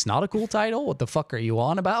 no, it's not a cool title. What the fuck are you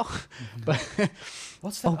on about? But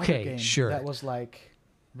What's that other game sure. that was like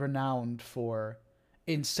renowned for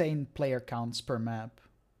insane player counts per map?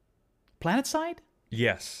 PlanetSide?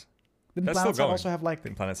 Yes. Didn't That's still PlanetSide going. also have like I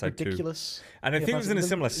think PlanetSide 2. ridiculous? And I think it was in a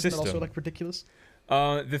similar isn't it system. also like ridiculous?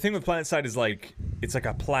 The thing with PlanetSide is like it's like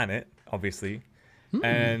a planet, obviously,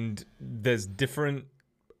 and there's different.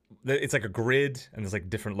 It's like a grid, and there's like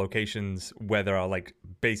different locations where there are like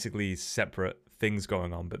basically separate things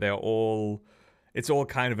going on, but they're all. It's all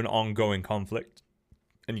kind of an ongoing conflict,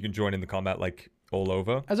 and you can join in the combat like all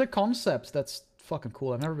over. As a concept, that's fucking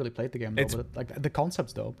cool. I've never really played the game though, but like the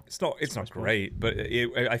concept's dope. It's not great, but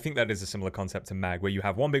I think that is a similar concept to MAG, where you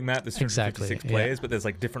have one big map, there's 256 players, but there's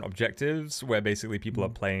like different objectives where basically people are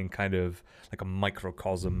playing kind of like a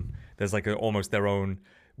microcosm. There's like almost their own,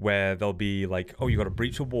 where they'll be like, oh, you got to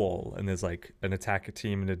breach a wall, and there's like an attacker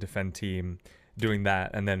team and a defend team doing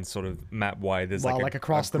that, and then sort of map wide there's like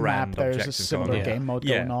across the map there's a similar game mode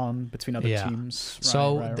going on between other teams.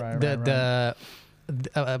 Right,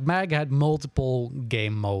 MAG had multiple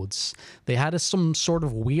game modes. They had some sort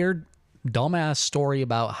of weird dumbass story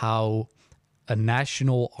about how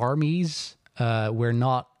national armies were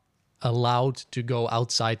not allowed to go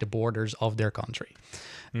outside the borders of their country,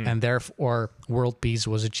 and therefore world peace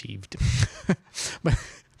was achieved. But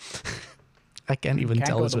I can't even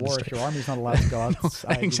tell us what the your army's not allowed to go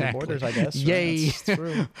outside the borders, I guess. Yay! Right? That's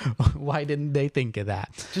true. Why didn't they think of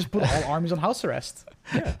that? Just put all armies on house arrest.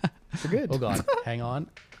 Yeah, we're good. Oh god, hang on.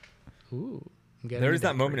 Ooh, there is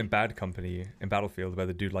that moment in Bad Company in Battlefield where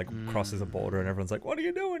the dude like crosses a border and everyone's like, "What are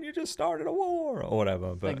you doing? You just started a war or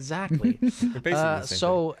whatever." But exactly. basically the same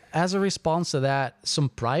so as a response to that, some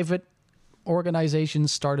private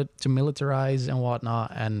organizations started to militarize and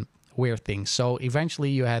whatnot and weird things. So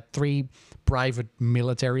eventually you had 3 private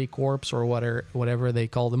military corps or whatever they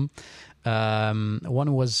call them.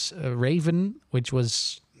 One was Raven, which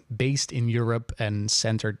was based in Europe and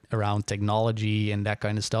centered around technology and that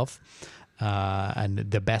kind of stuff, and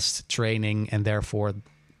the best training and therefore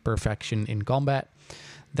perfection in combat.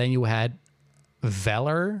 Then you had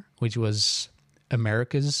Valor, which was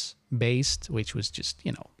America's based, which was just,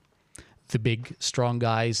 the big strong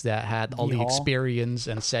guys that had all the Yeehaw. experience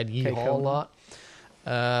and said yeehaw a Keiko. lot.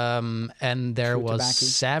 And there True was tobacco.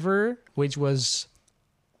 Sever, which was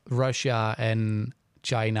Russia and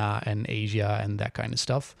China and Asia and that kind of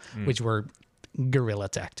stuff, which were guerrilla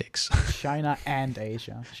tactics. China and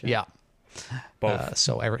Asia. Shit. Yeah. Both.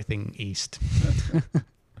 So everything east.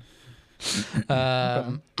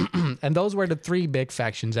 And those were the three big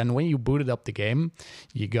factions. And when you booted up the game,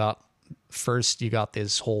 you got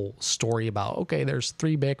this whole story about, okay, there's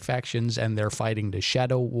three big factions and they're fighting the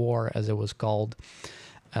Shadow War, as it was called.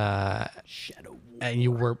 Shadow. And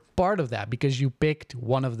you were part of that because you picked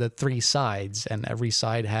one of the three sides, and every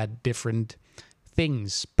side had different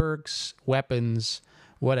things, perks, weapons,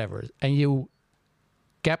 whatever. And you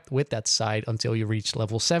kept with that side until you reached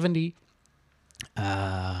level 70,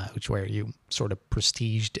 which where you sort of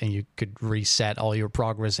prestiged and you could reset all your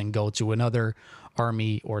progress and go to another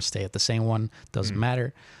army or stay at the same one. Doesn't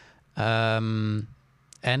matter. And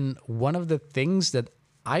one of the things that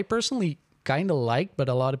I personally kind of liked, but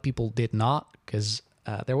a lot of people did not, because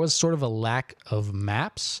there was sort of a lack of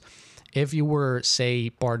maps. If you were, say,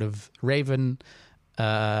 part of Raven,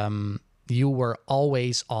 you were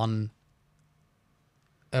always on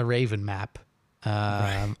a Raven map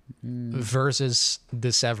versus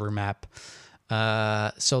the Sever map.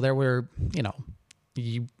 So there were,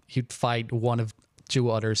 you'd fight one of two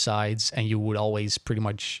other sides, and you would always pretty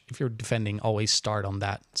much, if you're defending, always start on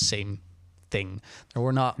that same thing. There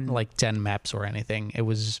were not like 10 maps or anything. It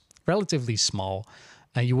was relatively small,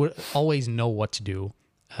 and you would always know what to do.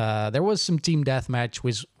 There was some team deathmatch,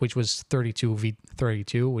 which was 32 v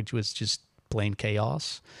 32, which was just plain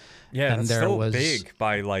chaos. Yeah, and that's there still was big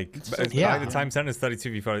by like yeah. by the time standard is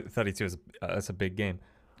 32 v 32 that's a big game.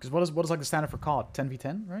 Because what is like the standard for COD?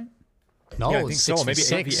 10v10, right? no, Yeah, I think so. Maybe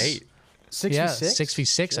 6v6. 8v8. 6v6? Yeah,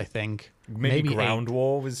 6v6, I think. Maybe Ground 8.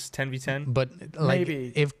 War was 10v10. But like,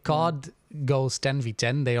 Maybe. if COD goes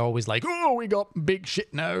 10v10, they always like, oh, we got big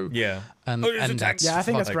shit now. Yeah. And, Oh, there's a and tank. that's Yeah, I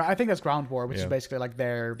think fuck. that's Ground War, which Yeah. is basically like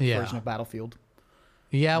their Yeah. version of Battlefield.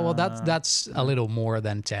 yeah. Well, that's a little more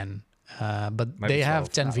than 10. But Maybe they have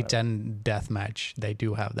 12. 10v10 deathmatch. They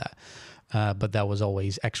do have that. But that was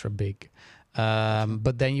always extra big.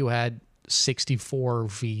 But then you had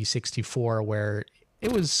 64v64, where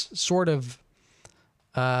it was sort of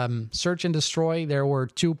search and destroy. There were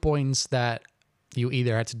 2 points that you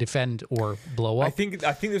either had to defend or blow up. I think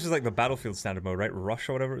this is like the Battlefield standard mode, right? Rush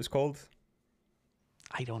or whatever it was called.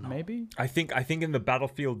 I don't know. Maybe? I think in the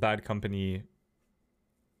Battlefield Bad Company,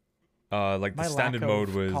 like My the standard lack mode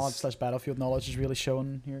of was COD/Battlefield knowledge is really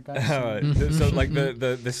shown here, guys. so like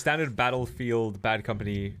the standard Battlefield Bad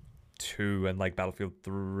Company 2 and like Battlefield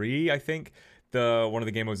 3, I think one of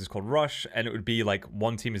the game modes is called Rush, and it would be like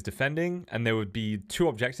one team is defending and there would be two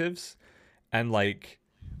objectives, and like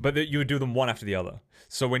you would do them one after the other.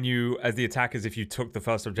 So when you, as the attackers, if you took the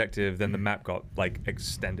first objective, then the map got like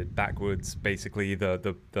extended backwards. Basically,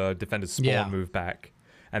 the defenders spawn move back,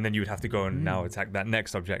 and then you would have to go and now attack that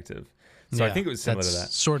next objective. So I think it was similar to that.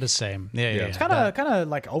 Sort of the same. Yeah. It's kind of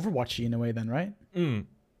like Overwatchy in a way, then, right? But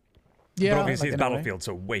Yeah. obviously like it's in a way. Battlefield,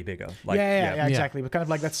 so way bigger. Like, Yeah, exactly. But kind of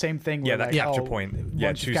like that same thing. Yeah, Where that like, capture point. Yeah,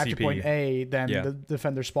 once you choose capture CP. point A, then Yeah. the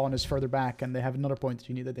defender spawn is further back, and they have another point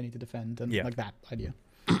that they need to defend, and Yeah. like that idea.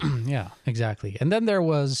 Yeah, exactly. And then there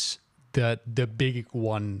was the big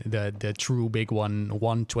one, the true big one,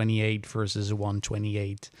 128 versus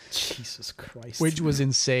 128, Jesus Christ. which was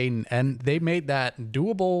insane. And they made that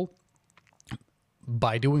doable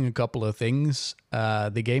by doing a couple of things.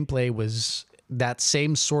 The gameplay was that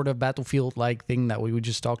same sort of Battlefield-like thing that we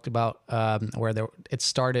just talked about, where it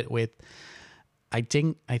started with, I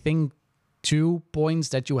think 2 points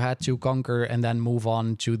that you had to conquer and then move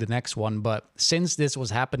on to the next one. But since this was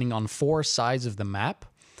happening on 4 sides of the map,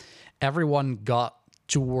 everyone got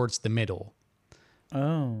towards the middle.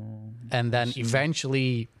 Oh. And then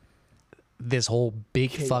eventually this whole big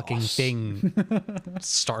fucking thing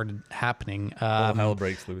started happening. all hell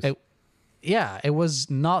breaks loose. It was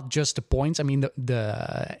not just the points. I mean,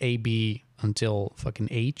 the A, B until fucking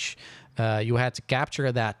H, you had to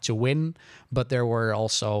capture that to win, but there were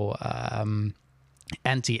also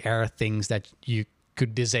anti-air things that you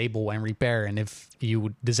could disable and repair, and if you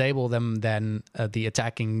would disable them, then the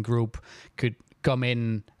attacking group could come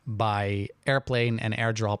in by airplane and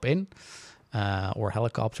airdrop in, or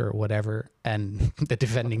helicopter or whatever, and the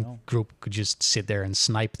defending group could just sit there and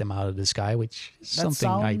snipe them out of the sky, which is That something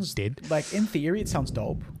I sounds, did. Like, in theory, it sounds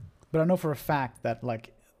dope, but I know for a fact that,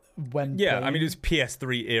 like, when Yeah, I playing, mean, it was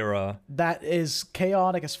PS3 era. that is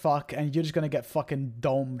chaotic as fuck, and you're just gonna get fucking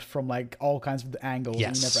domed from like all kinds of angles, and you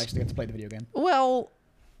Yes. never actually get to play the video game. Well,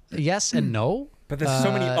 yes and no. But there's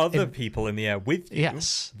so many other people in the air with you.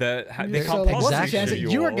 Yes. That they So, can't like, what's the possibly chance that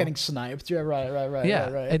shoot you are all. getting sniped? Yeah, right. Yeah,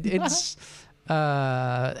 right. it's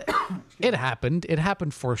it happened. It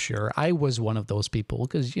happened for sure. I was one of those people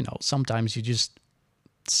because sometimes you just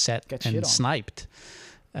Get shit and on. sniped,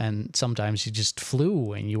 and sometimes you just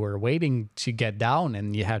flew and you were waiting to get down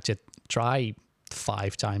and you had to try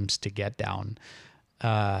 5 times to get down.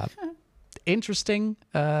 Interesting.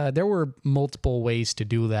 There were multiple ways to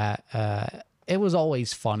do that. It was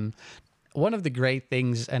always fun. One of the great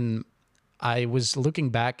things, and I was looking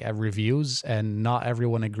back at reviews, and not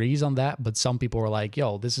everyone agrees on that, but some people were like,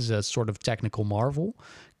 yo, this is a sort of technical marvel,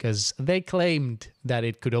 because they claimed that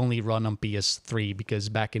it could only run on PS3, because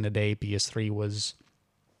back in the day, PS3 was,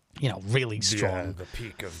 really strong. Yeah, the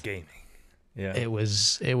peak of gaming. Yeah. It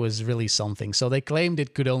was really something. So they claimed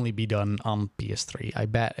it could only be done on PS3. I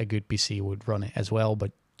bet a good PC would run it as well,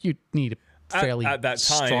 but you'd need a fairly at that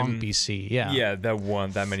time, strong PC. Yeah. Yeah, there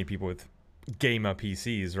weren't that many people with gamer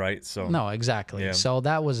PCs, right? So No, exactly. Yeah. So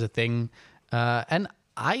that was a thing. And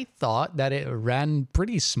I thought that it ran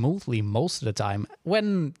pretty smoothly most of the time.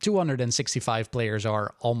 When 265 players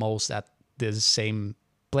are almost at the same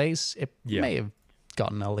place, it may have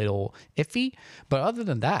gotten a little iffy. But other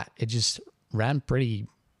than that, it just ran pretty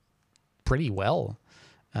well.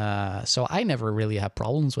 So I never really had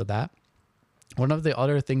problems with that. One of the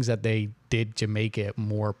other things that they did to make it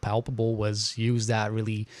more palpable was use that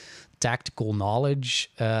really tactical knowledge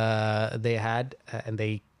they had, and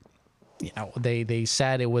they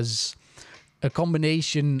said it was a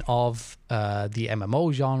combination of the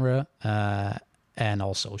MMO genre and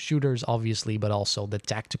also shooters, obviously, but also the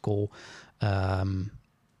tactical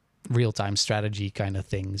real-time strategy kind of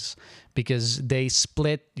things, because they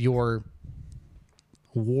split your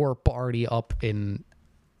war party up in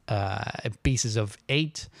pieces of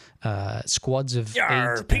 8, squads of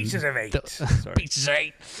 8. Pieces of 8. Sorry. Pieces of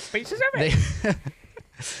 8. Pieces of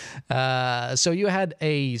 8. So you had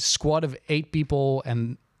a squad of 8 people,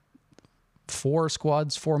 and 4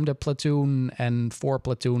 squads formed a platoon, and 4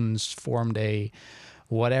 platoons formed a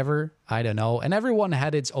whatever, I don't know. And everyone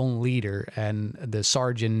had its own leader, and the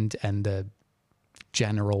sergeant and the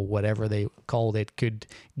general, whatever they called it, could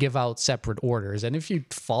give out separate orders. And if you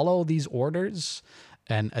follow these orders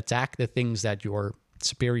and attack the things that your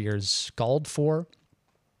superiors called for,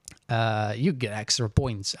 you get extra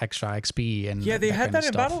points, extra XP, and Yeah, they that had kind of that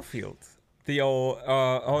in stuff. Battlefield. The old,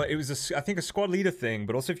 it was I think a squad leader thing,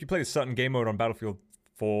 but also if you played a certain game mode on Battlefield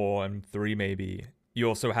 4 and 3, maybe you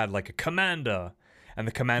also had like a commander, and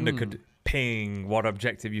the commander could ping what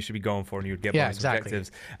objective you should be going for, and you would get bonus objectives.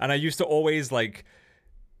 And I used to always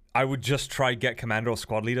I would just try get commander or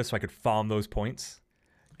squad leader so I could farm those points,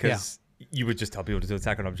 because you would just tell people to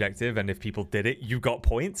attack an objective, and if people did it, you got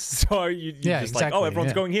points. So you just like, oh,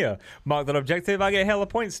 everyone's going here. Mark that objective, I get hella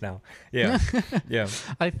points now. Yeah, yeah.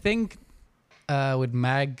 I think with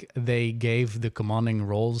MAG, they gave the commanding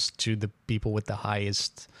roles to the people with the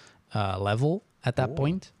highest level at that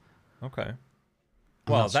point. Okay.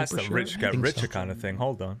 I'm Well, not that's super the sure. rich I get think richer so. kind of thing.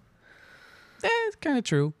 Hold on. It's kind of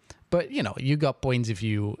true. But, you got points if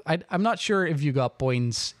you... I'm not sure if you got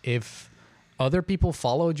points if other people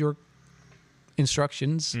followed your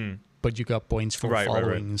instructions, but you got points for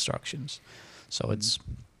following instructions. So it's...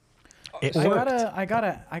 It worked. I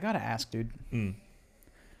gotta ask, dude.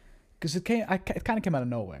 Because it kind of came out of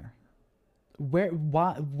nowhere.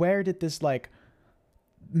 Where did this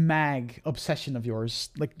mag obsession of yours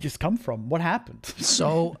just come from? What happened?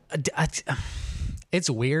 So it's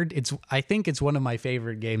weird. I think it's one of my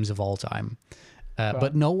favorite games of all time.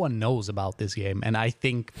 But no one knows about this game, and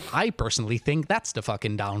I personally think that's the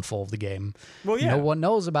fucking downfall of the game. Well, yeah. No one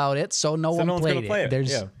knows about it, so no one one's played gonna play it.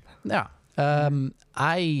 There's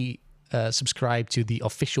I subscribed to the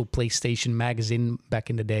official PlayStation magazine back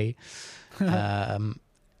in the day,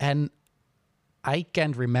 and I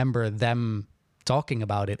can't remember them talking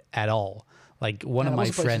about it at all. Like one of my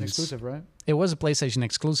friends, exclusive, right? it was a PlayStation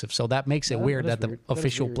exclusive, so that makes it weird that the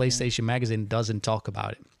official weird, PlayStation magazine doesn't talk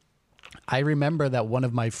about it. I remember that one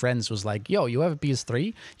of my friends was like, yo, you have a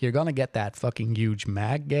PS3? You're gonna get that fucking huge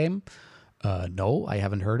mag game? No, I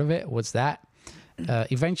haven't heard of it. What's that?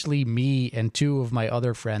 Eventually, me and 2 of my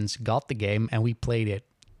other friends got the game, and we played it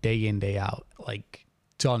day in, day out, like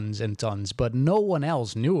tons and tons. But no one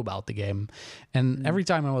else knew about the game. And every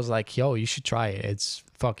time I was like, yo, you should try it. It's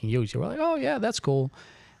fucking huge. They were like, oh, yeah, that's cool.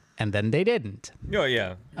 And then they didn't. Oh,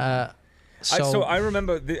 yeah. So I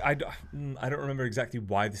remember, I don't remember exactly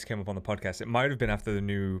why this came up on the podcast. It might have been after the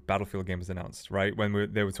new Battlefield game was announced, right?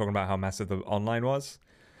 When they were talking about how massive the online was.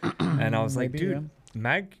 And I was like, dude,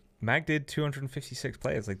 Mag did 256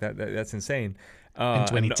 players. Like that's insane. in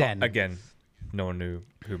 2010. Again, no one knew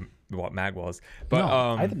what Mag was. But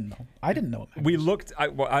No, I didn't know. I didn't know what Mag we was. looked. I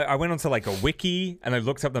went onto like a wiki and I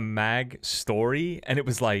looked up the Mag story, and it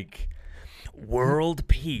was like world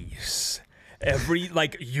peace. Every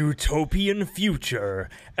like utopian future,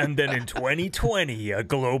 and then in 2020 a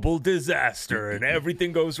global disaster and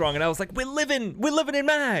everything goes wrong, and I was like, we're living in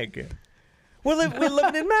Mag. We're living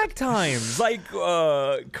in Mag times, like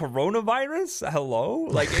coronavirus. Hello,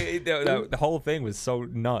 like the whole thing was so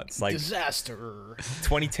nuts. Like Disaster.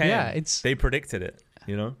 2010. Yeah, they predicted it.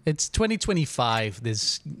 You know, It's 2025.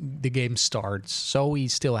 The game starts, so we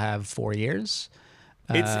still have 4 years.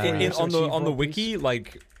 it's on the World peace. wiki,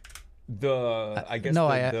 like I guess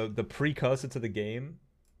the precursor to the game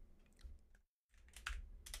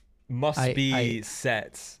must be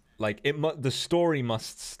set. Like the story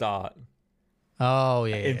must start. Oh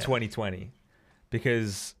yeah, in 2020,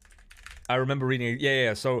 because I remember reading it.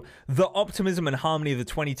 Yeah. So the optimism and harmony of the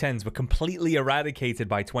 2010s were completely eradicated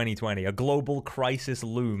by 2020. A global crisis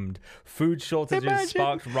loomed. Food shortages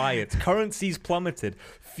sparked riots. Currencies plummeted.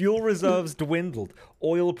 Fuel reserves dwindled.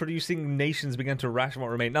 Oil-producing nations began to ration what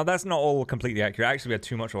remained. Now that's not all completely accurate. Actually, we had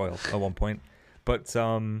too much oil at one point, but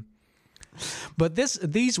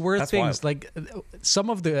these were That's things wild. like some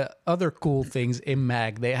of the other cool things in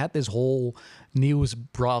Mag. They had this whole news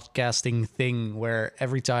broadcasting thing where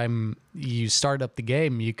every time you start up the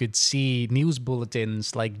game, you could see news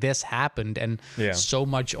bulletins like this happened, and so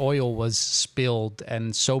much oil was spilled,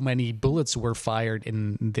 and so many bullets were fired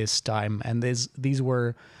in this time, and these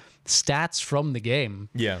were stats from the game.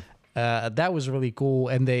 That was really cool,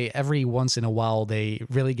 and they every once in a while they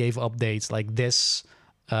really gave updates like this.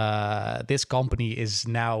 This company is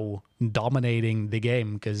now dominating the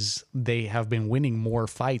game because they have been winning more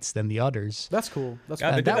fights than the others. That's cool. That's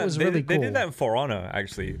Yeah, cool. that was really They cool. did that in For Honor,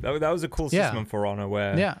 actually. That was a cool system in For Honor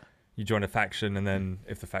where you join a faction, and then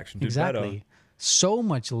if the faction did better. So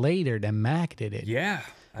much later than Mag did it. Yeah,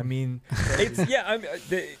 I mean,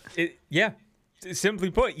 Simply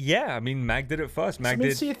put, I mean, Mag did it first. Mag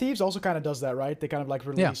did. Sea of Thieves also kind of does that, right? They kind of like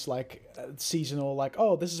release like seasonal, like,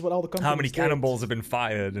 oh, this is what all the companies How many did. cannonballs have been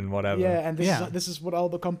fired and whatever. Yeah, and this is what all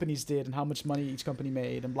the companies did and how much money each company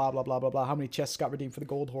made and blah blah blah blah blah. How many chests got redeemed for the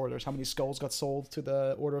gold hoarders? How many skulls got sold to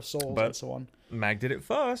the Order of Souls and so on. Mag did it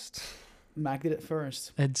first. Mag did it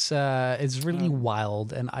first. It's really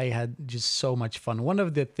wild, and I had just so much fun. One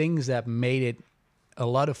of the things that made it a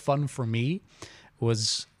lot of fun for me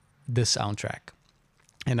was the soundtrack.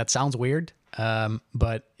 And that sounds weird,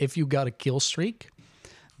 but if you got a kill streak,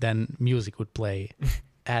 then music would play.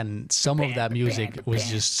 And some of that music was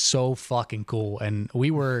just so fucking cool. And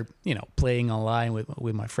we were, playing online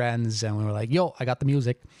with my friends, and we were like, yo, I got the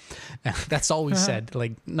music. And that's all we said.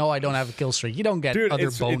 Like, no, I don't have a kill streak. You don't get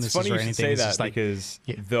other bonuses it's funny or you should anything. say It's that just like, because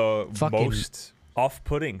the most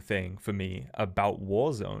off-putting thing for me about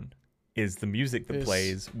Warzone is the music that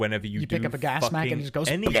plays whenever you do pick up a gas mag and it just goes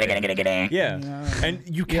anything. Yeah, and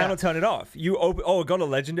you cannot turn it off. You open, I got a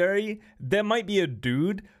legendary. There might be a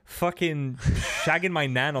dude fucking shagging my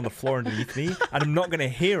nan on the floor underneath me, and I'm not gonna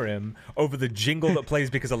hear him over the jingle that plays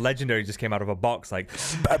because a legendary just came out of a box, like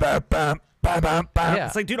bam, bam, bam, bam, bam, bam.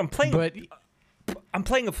 It's like, dude, I'm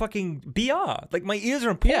playing a fucking BR. Like, my ears are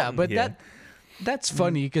important. Yeah, but here. That's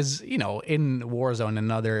funny because, in Warzone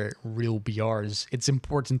and other real BRs, it's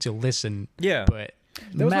important to listen. Yeah. But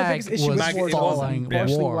There was my Mag biggest issue with was Warzone. falling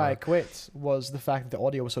Partially war. why I quit was the fact that the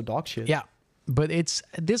audio was so dog shit. Yeah, but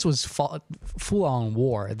this was full-on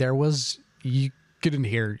war. You couldn't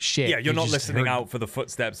hear shit. Yeah, you're not just listening heard- out for the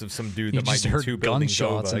footsteps of some dude You that might just be heard two buildings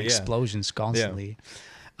gunshots over. and Yeah. explosions constantly.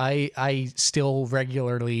 I still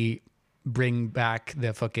regularly bring back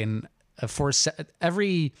the fucking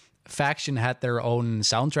every faction had their own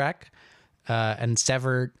soundtrack, and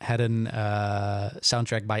Sever had an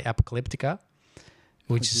soundtrack by Apocalyptica,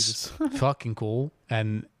 which is fucking cool.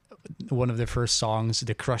 And one of the first songs,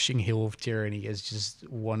 "The Crushing Hill of Tyranny," is just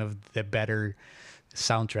one of the better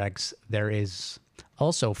soundtracks there is.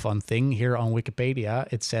 Also, fun thing here on Wikipedia,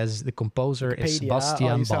 it says the composer is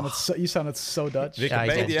Sebastian Bach. You sounded so Dutch.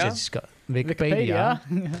 Wikipedia.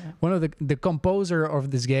 One of the composer of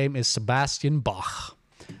this game is Sebastian Bach.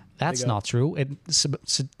 That's not true.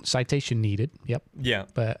 Citation needed. Yep. Yeah.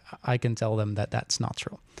 But I can tell them that that's not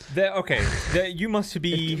true. You must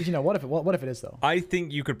be. What if it is though? I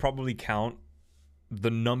think you could probably count the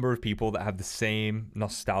number of people that have the same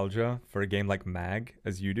nostalgia for a game like Mag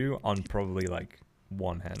as you do on probably like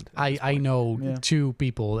one hand. I know two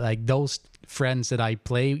people, like those friends that I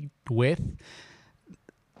play with.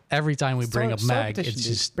 Every time we bring up Mag, it's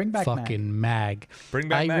just bring back fucking Mag. Bring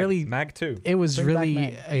back Mag. Mag 2. It was Bring really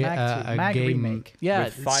back Mag. a Mag game. remake. Yeah,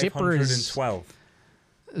 with Zipper is 512.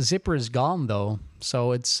 Zipper is gone though,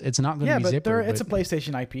 so it's not going to Yeah, be but Zipper. it's a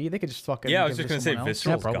PlayStation IP. They could just fucking. Yeah, I was give just it gonna say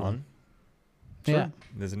someone else. Visceral's No problem. gone. Yeah,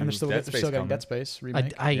 There's a new And they're still, Dead they're Space still getting coming. Dead Space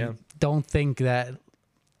remake. I Yeah. don't think that.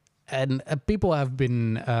 And people have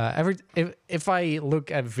been if I look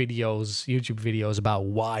at videos, YouTube videos about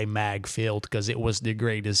why Mag failed because it was the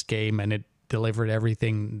greatest game and it delivered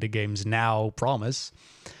everything the games now promise,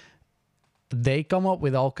 they come up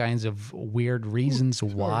with all kinds of weird reasons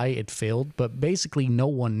why it failed, but basically no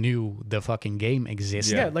one knew the fucking game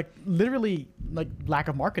existed. Yeah, like literally, like lack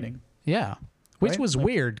of marketing. Yeah. Which Right? was Like-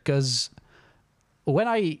 weird because when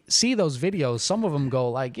I see those videos, some of them go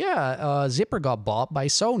like, Zipper got bought by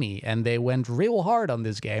Sony and they went real hard on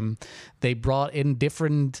this game. They brought in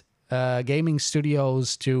different gaming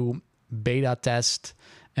studios to beta test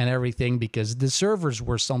and everything because the servers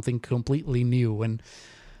were something completely new. And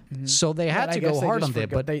so they had And I to guess go they hard just on it.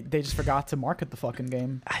 But they just forgot to market the fucking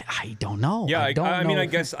game. I don't know. Yeah, I don't I mean, know.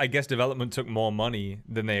 I guess development took more money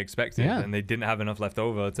than they expected, Yeah. and they didn't have enough left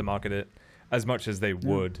over to market it as much as they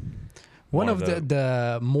would. One of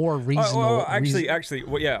the more reasonable... Actually,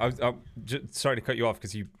 well, yeah. Sorry to cut you off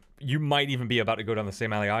because you might even be about to go down the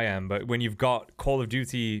same alley I am. But when you've got Call of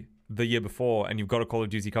Duty the year before and you've got a Call of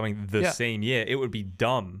Duty coming the same year, it would be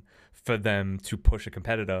dumb for them to push a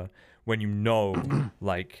competitor when you know,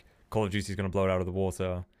 like, Call of Duty is going to blow it out of the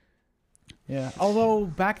water. Yeah. Although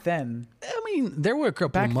back then, I mean, there were a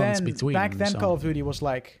couple of months between. so- Call of Duty was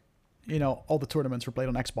like, you know, all the tournaments were played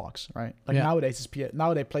on Xbox, right? Like Yeah. nowadays,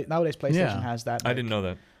 nowadays PlayStation Yeah. has that. I like, didn't know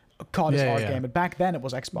that. COD is Yeah, our yeah. game, but back then it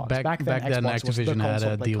was Xbox. Back then, Xbox was the Activision had console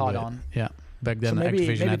a to play deal COD with. on. Yeah, back then So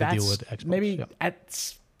Activision had to deal that's- with Xbox. Maybe yeah.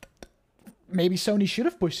 maybe Sony should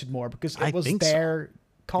have pushed it more because it I was think so. their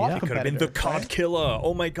COD Yeah. It could have been the competitor, COD right? killer.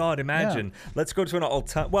 Oh my god, imagine. Let's go to an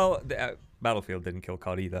alternate. Well, Battlefield didn't kill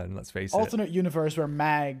COD either, and let's face it. Alternate universe where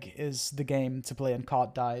Mag is the game to play and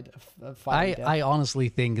COD died. Of fighting death. I honestly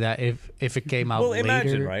think that if it came out Well, later,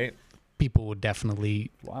 imagine, right? people would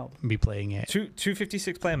definitely Wild. be playing it.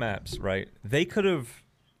 256 player maps, right? They could have,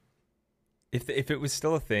 if it was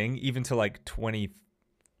still a thing, even to like 20.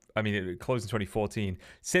 I mean, it closed in 2014.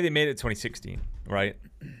 Say they made it 2016, right?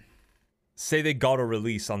 Say they got a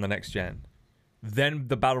release on the next gen, then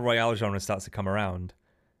the battle royale genre starts to come around,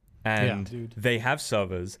 and dude. they have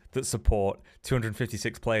servers that support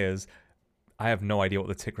 256 players. I have no idea what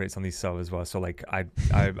the tick rates on these servers were. So like, I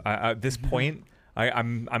at this point.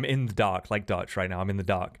 I'm in the dark, like Dutch right now. I'm in the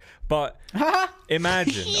dark. But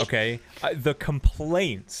imagine, okay, the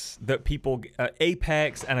complaints that people,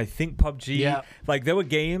 Apex and I think PUBG, Yeah. like there were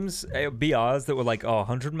games, BRs that were like,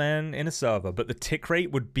 100 men in a server, but the tick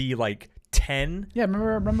rate would be like 10 Yeah,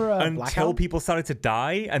 remember until Blackout? people started to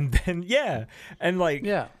die. And then, and like,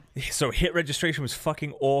 Yeah. so hit registration was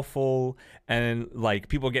fucking awful, and like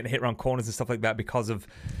people were getting hit around corners and stuff like that because of,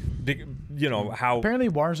 you know, how. Apparently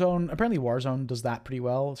Warzone does that pretty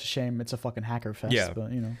well. It's a shame it's a fucking hacker fest. Yeah.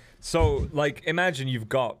 But you know. So like, imagine you've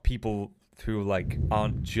got people who like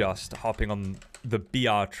aren't just hopping on the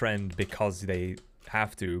BR trend because they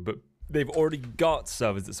have to, but they've already got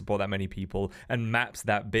servers that support that many people and maps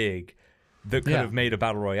that big that could Yeah. have made a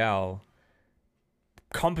battle royale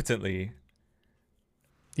competently.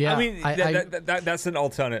 Yeah, I mean, that's an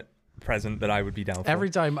alternate present that I would be down for. every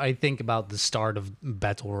time I think about the start of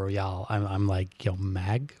Battle Royale, I'm like, yo,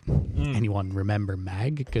 Mag? Anyone remember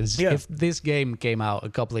Mag? Because Yeah. if this game came out a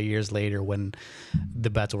couple of years later when the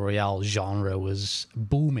Battle Royale genre was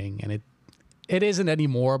booming, and it isn't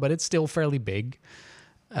anymore, but it's still fairly big,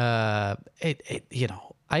 you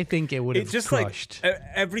know, I think it would have just crushed. like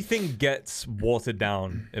everything gets watered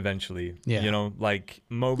down eventually. Yeah. You know, like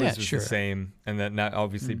MOBAs Yeah, was sure. the same, and then now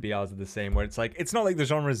obviously BRs are the same. Where it's like it's not like the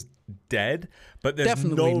genre's dead, but there's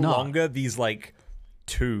Definitely no not. longer these like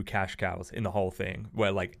two cash cows in the whole thing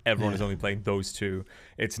where like everyone is Yeah. only playing those two.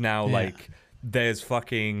 It's now Yeah. like there's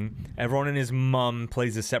fucking everyone and his mum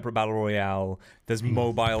plays a separate battle royale. There's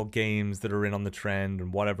mobile games that are in on the trend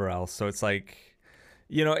and whatever else. So it's like,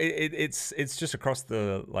 you know, it's just across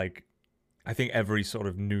the like, I think every sort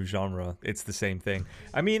of new genre, it's the same thing.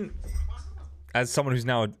 I mean, as someone who's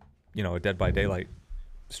now, you know, a Dead by Daylight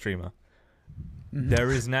streamer,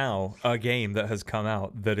 there is now a game that has come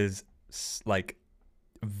out that is like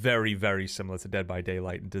very, very similar to Dead by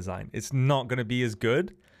Daylight in design. It's not going to be as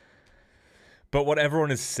good. But what everyone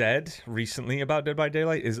has said recently about Dead by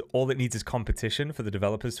Daylight is all it needs is competition for the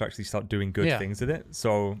developers to actually start doing good Yeah. things with it.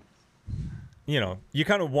 So, you know, you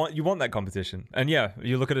kind of want that competition. And yeah,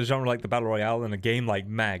 you look at a genre like the Battle Royale and a game like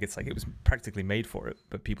Mag, it's like it was practically made for it,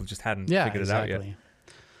 but people just hadn't figured it out yet.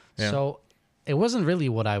 Yeah. So it wasn't really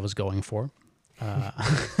what I was going for.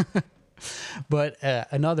 But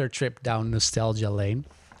another trip down nostalgia lane.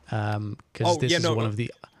 because this is one of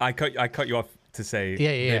the. I cut you off to say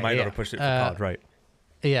they might not have pushed it for COD, right?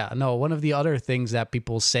 Yeah, no. One of the other things that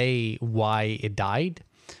people say why it died,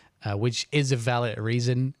 which is a valid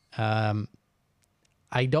reason.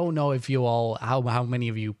 I don't know if you all how many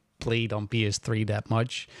of you played on PS3 that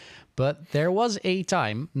much, but there was a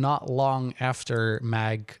time not long after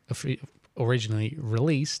MAG originally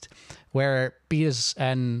released where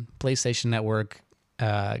PSN PlayStation Network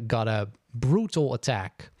got a brutal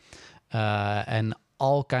attack, and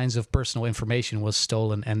all kinds of personal information was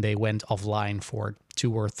stolen, and they went offline for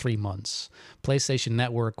 2 or 3 months. PlayStation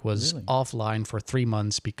Network was offline for 3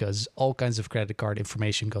 months because all kinds of credit card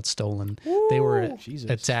information got stolen. Woo! They were Jesus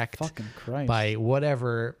attacked fucking Christ. by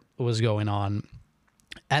whatever was going on.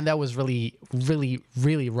 And that was really, really,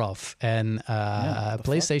 really rough. And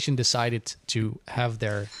PlayStation decided to have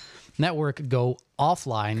their network go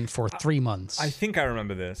offline for 3 months. I think I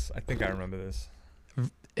remember this.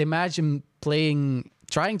 Imagine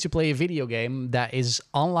trying to play a video game that is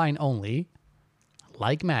online only,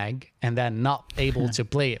 like MAG, and then not able to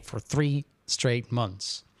play it for 3 straight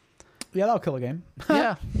months. Yeah, that'll kill a game.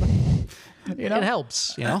 Yeah. It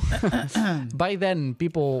helps, By then,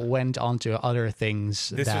 people went on to other things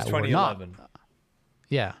This that was were 2011. not.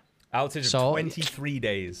 Yeah. Outage of 23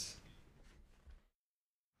 days.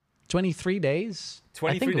 23 days?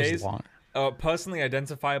 23 I think days. It was long. Personally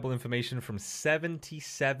identifiable information from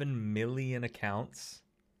 77 million accounts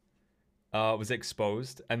was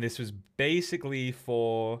exposed, and this was basically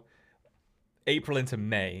for April into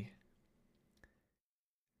May.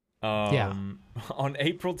 On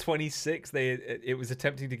April 26th, it was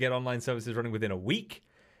attempting to get online services running within a week,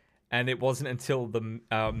 and it wasn't until the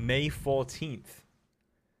May 14th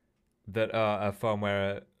that a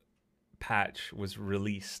firmware patch was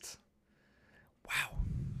released. Wow.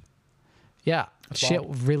 Yeah, shit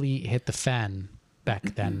really hit the fan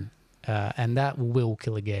back then, and that will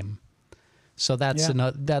kill a game. So that's a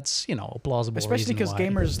plausible Especially because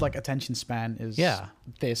reason why. gamers' attention span is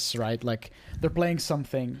this, right? Like they're playing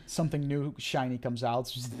something new, shiny comes out.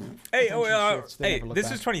 This is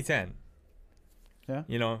 2010. Yeah.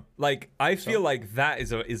 I feel like that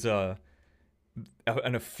is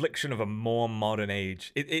an affliction of a more modern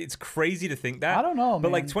age. It's crazy to think that. I don't know, but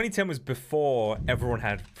man. 2010 was before everyone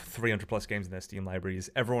had 300 plus games in their Steam libraries.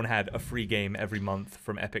 Everyone had a free game every month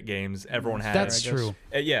from Epic Games. Everyone had. That's true.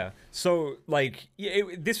 Yeah. So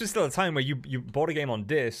this was still a time where you bought a game on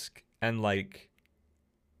disc and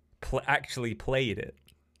actually played it,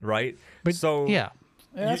 right? But so you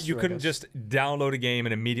true, couldn't just download a game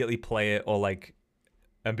and immediately play it, or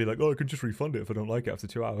and be like, oh, I can just refund it if I don't like it after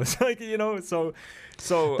 2 hours.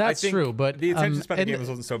 So that's I think true, but the attention span of gamers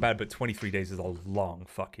wasn't so bad, but 23 days is a long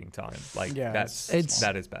fucking time.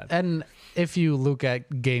 That is bad. And if you look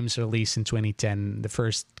at games released in 2010, the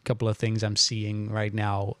first couple of things I'm seeing right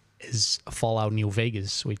now is Fallout New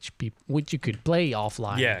Vegas, which you could play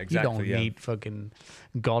offline. Yeah, exactly. You don't need fucking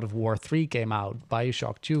God of War 3 came out,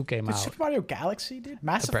 BioShock 2 came out. Super Mario Galaxy, dude.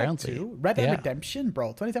 Mass Apparently. Effect 2, Red Dead Redemption, bro.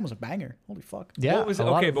 2010 was a banger. Holy fuck. Yeah.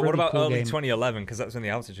 What about early 2011? Because that's when the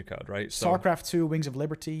outage occurred, right? So, StarCraft 2, Wings of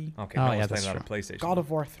Liberty. Okay, no one's playing that on PlayStation. God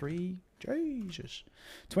of War 3. Jesus.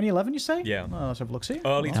 2011, you say? Yeah. Let's have a look. See.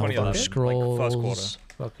 Early 2011. Scrolls, first quarter.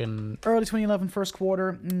 Fucking. Early 2011, first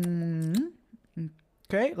quarter.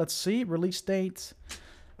 Okay, let's see. Release date.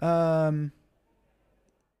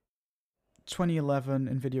 2011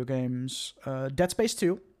 in video games. Dead Space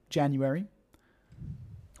 2, January.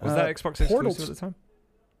 Was that Xbox exclusive at the time?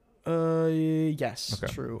 Yes,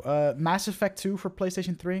 Okay. true. Mass Effect 2 for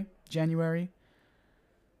PlayStation 3, January.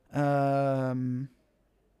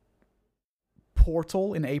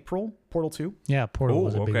 Portal in April. Portal 2. Yeah, Portal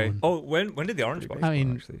was a big one. Oh, when did the Orange Box come out,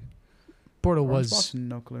 actually? Portal Orange was Box?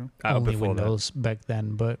 No clue. only before Windows back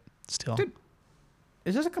then, but still. Dude,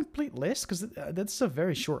 is this a complete list? Because that's a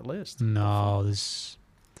very short list. No, this.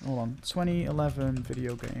 Hold on. 2011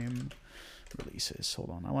 video game releases. Hold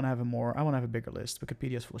on. I want to have a bigger list.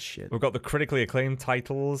 Wikipedia's full of shit. We've got the critically acclaimed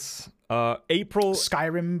titles. April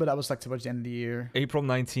Skyrim, but that was towards the end of the year. April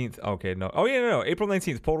 19th. Okay, no. Oh yeah, no. April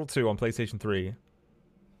 19th, Portal 2 on PlayStation 3.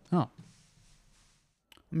 Oh.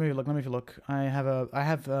 Let me look. I have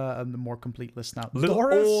a more complete list now.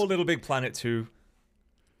 Little Big Planet 2.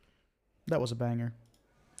 That was a banger.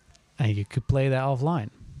 And you could play that offline.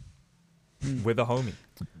 With a homie.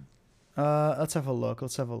 Let's have a look.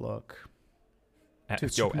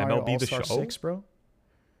 Dude, Yo, Super Mario MLB The All-Star Show? 6, bro.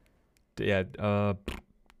 Yeah,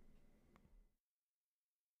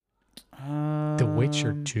 The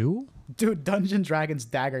Witcher 2? Dude, Dungeons Dragons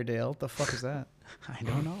Daggerdale. The fuck is that? I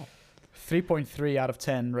don't know. 3.3 out of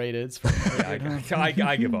 10 rated.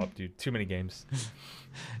 I give up, dude. Too many games.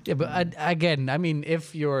 Yeah, but again, I mean,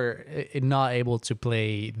 if you're not able to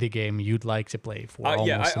play the game you'd like to play for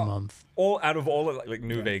almost a month, out of like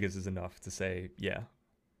New Vegas is enough to say, yeah.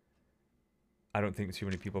 I don't think too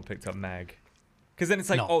many people picked up Mag, because then it's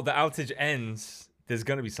like, oh, the outage ends. There's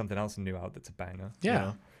gonna be something else new out that's a banger. Yeah. You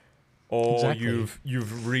know? Or exactly.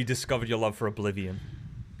 you've rediscovered your love for Oblivion,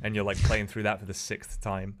 and you're like playing through that for the 6th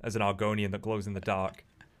time as an Argonian that glows in the dark.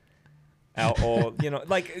 Or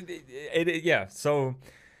like yeah. So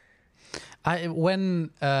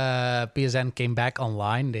when PSN came back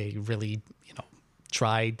online, they really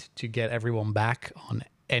tried to get everyone back on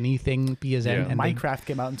anything PSN. Yeah. And Minecraft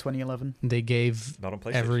came out in 2011. They gave not on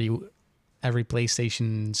PlayStation. every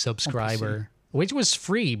PlayStation subscriber, which was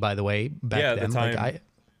free, by the way, back then. At the time. Like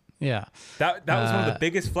that was one of the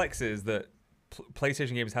biggest flexes that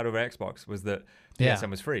PlayStation games had over Xbox, was that PSN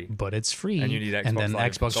was free. But it's free. And you need Xbox and then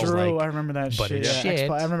Live Xbox Gold. was True, like, I remember that but shit. it's shit.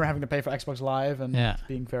 I remember having to pay for Xbox Live and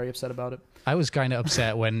being very upset about it. I was kind of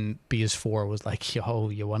upset when PS4 was like, yo,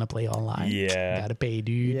 you want to play online? Yeah. Gotta pay,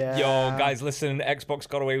 dude. Yeah. Yo, guys, listen, Xbox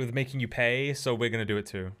got away with making you pay, so we're going to do it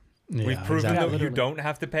too. Yeah, We've proven exactly. that you don't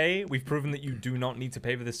have to pay. We've proven that you do not need to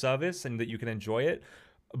pay for the service and that you can enjoy it.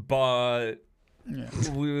 But Yeah.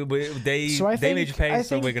 they made you pay,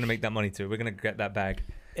 so think- we're going to make that money too. We're going to get that bag.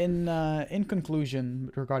 In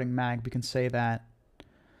conclusion, regarding MAG, we can say that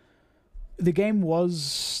the game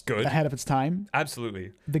was Good. ahead of its time.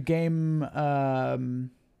 Absolutely. The game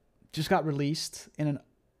just got released in an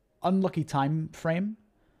unlucky time frame,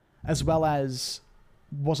 as well as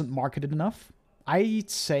wasn't marketed enough. I'd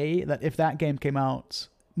say that if that game came out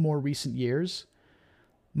more recent years,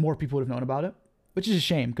 more people would have known about it, which is a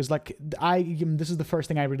shame, because like this is the first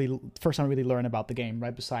time I really learn about the game,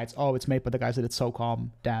 right? Besides, it's made by the guys that did SOCOM,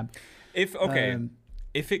 Dab.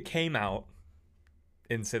 If it came out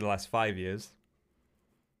in, say, the last 5 years,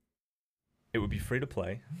 it would be free to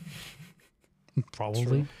play. Probably.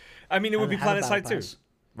 True. I mean, it would be Had a PlanetSide battle too, pass.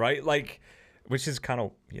 right? Like, which is kind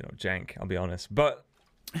of, jank, I'll be honest. But,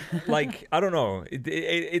 like, I don't know.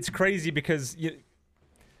 It's crazy because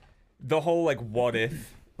the whole, like, what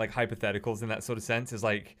if, like, hypotheticals in that sort of sense is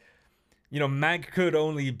like, MAG could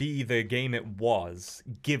only be the game it was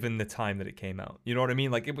given the time that it came out. You know what I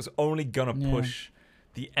mean? Like, it was only gonna push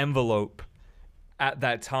the envelope at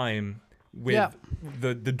that time with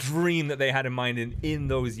the dream that they had in mind in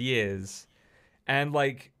those years. And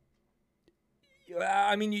like,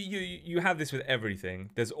 I mean, you have this with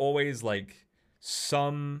everything. There's always like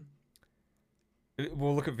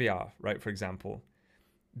we'll look at VR, right? For example,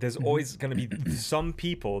 there's always going to be some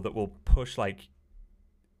people that will push, like,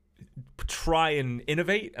 try and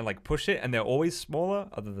innovate and like push it, and they're always smaller.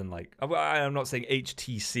 Other than like, I'm not saying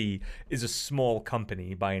HTC is a small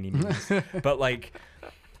company by any means, but like,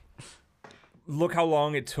 look how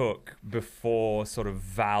long it took before sort of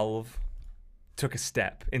Valve took a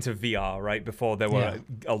step into VR, right? Before there were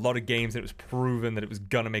a lot of games that it was proven that it was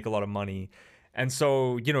gonna make a lot of money, and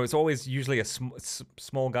so it's always usually a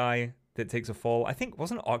small guy that takes a fall. I think,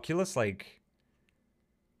 wasn't Oculus like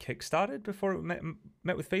kickstarted before it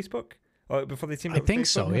met with Facebook, or before they teamed up with Facebook? I think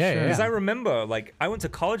so. Yeah. Because I remember, like, I went to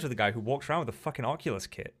college with a guy who walks around with a fucking Oculus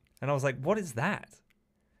kit, and I was like, "What is that?"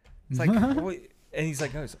 It's like, what? And he's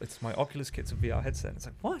like, "No, it's my Oculus kit's a VR headset." It's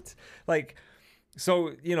like, what? Like,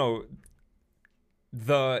 so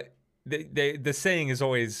the saying is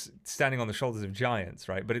always standing on the shoulders of giants,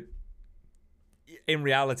 right? But in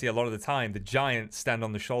reality, a lot of the time, the giants stand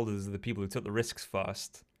on the shoulders of the people who took the risks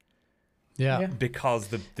first. Yeah. Because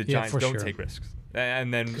the giants don't take risks.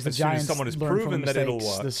 And then as soon as someone has proven that it'll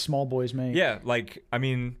work, the small boys make. Yeah, like, I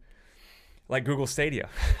mean, like Google Stadia.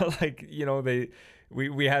 Like,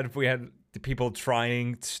 we had the people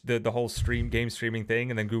trying the whole game streaming thing,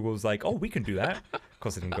 and then Google's like, "Oh, we can do that." Of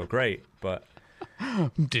course, it didn't go great, but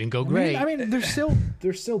didn't go great. I mean, they're still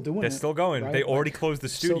doing it. they're still going. Right? They already closed the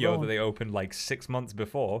studio going. that they opened like 6 months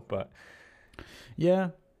before, but yeah,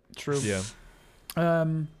 true. yeah.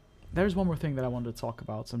 There's one more thing that I wanted to talk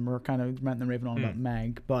about, and we're kind of ranting and raving on about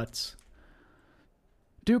MAG, but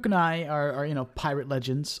Duke and I are pirate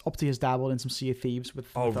legends. Opti has dabbled in some Sea of Thieves with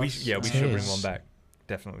we us. should bring one back,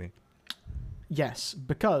 definitely. Yes,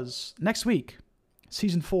 because next week,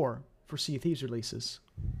 Season 4 for Sea of Thieves releases.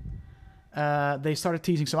 They started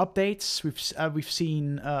teasing some updates. We've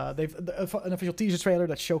seen an official teaser trailer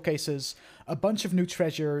that showcases a bunch of new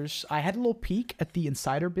treasures. I had a little peek at the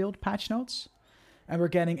Insider Build patch notes, and we're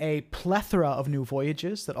getting a plethora of new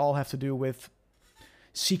voyages that all have to do with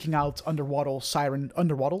seeking out underwater siren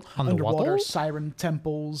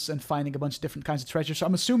temples and finding a bunch of different kinds of treasures. So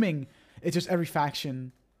I'm assuming it's just every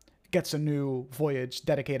faction gets a new voyage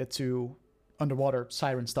dedicated to underwater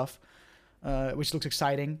siren stuff, which looks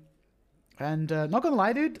exciting. And not gonna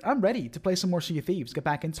lie, dude, I'm ready to play some more Sea of Thieves. Get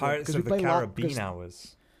back into Pirates it of the Caribbean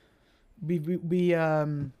hours. We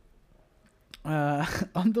on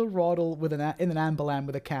the Roddle with in an Amberlam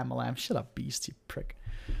with a Camelam. Shut up, beast, you prick.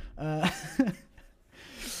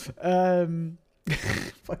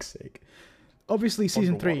 Fuck's sake. Obviously,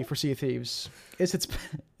 season 3 for Sea of Thieves is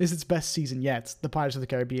its best season yet. The Pirates of the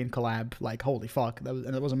Caribbean collab, like holy fuck,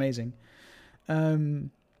 that was amazing.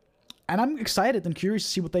 And I'm excited and curious to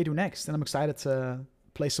see what they do next. And I'm excited to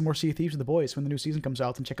play some more Sea of Thieves with the boys when the new season comes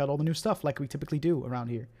out and check out all the new stuff like we typically do around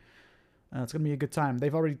here. It's gonna be a good time.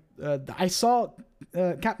 They've already. I saw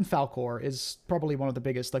Captain Falcor is probably one of the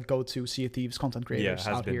biggest like go-to Sea of Thieves content creators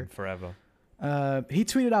has out been here forever. He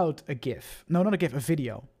tweeted out a GIF. No, not a GIF. A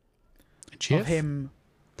video. A GIF?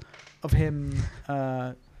 Of him.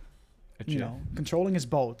 You know, controlling his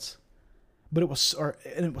boat, but it was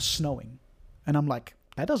snowing, and I'm like,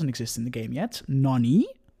 that doesn't exist in the game yet. Nani?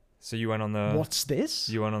 So you went on the. What's this?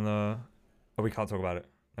 You went on the. Oh, we can't talk about it.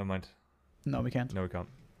 Never mind. No, we can't. No, we can't.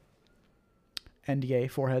 NDA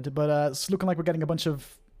forehead, but it's looking like we're getting a bunch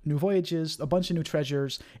of new voyages, a bunch of new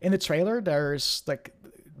treasures. In the trailer, there's like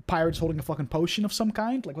pirates holding a fucking potion of some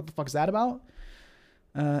kind. Like, what the fuck is that about?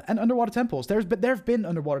 And underwater temples. There have been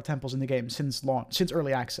underwater temples in the game since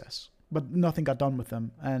early access, but nothing got done with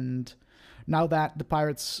them. And now that the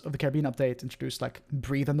Pirates of the Caribbean update introduced like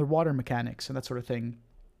breathe underwater mechanics and that sort of thing,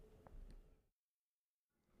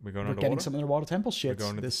 we're getting some underwater temple shit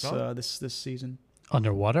this season.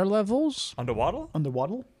 Underwater levels? Underwater?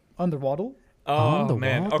 Underwater. Oh,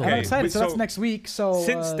 man. Okay. I'm excited. So that's next week. So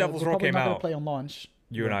since Devil's Row came out, play on launch.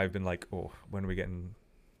 You and I have been like, oh, when are we getting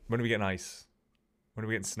ice? When are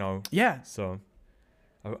we getting snow? Yeah. So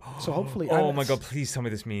hopefully. Oh my god! Please tell me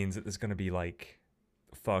this means that there's going to be like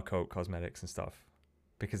fur coat cosmetics and stuff,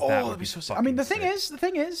 because that would be so sick. I mean, the thing is,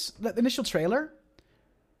 that the initial trailer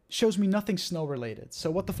shows me nothing snow related.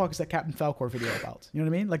 So what the fuck is that Captain Falcor video about? You know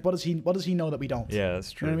what I mean? Like, what does he know that we don't? Yeah,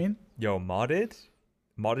 that's true. You know what I mean? Yo,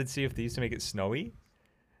 modded Sea of Thieves to make it snowy.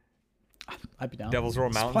 I'd be down. Devil's Row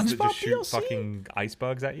Mountains SpongeBob that just shoot DLC? fucking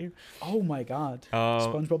icebergs at you. Oh my god.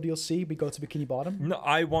 SpongeBob DLC. We go to Bikini Bottom. No,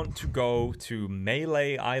 I want to go to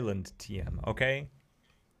Melee Island TM. Okay.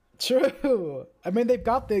 True. I mean, they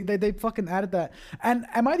fucking added that. And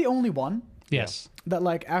am I the only one? Yes. That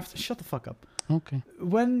like after shut the fuck up. Okay.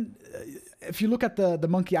 When if you look at the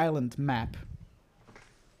Monkey Island map,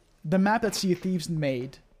 the map that Sea of Thieves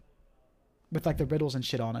made with like the riddles and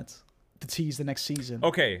shit on it to tease the next season.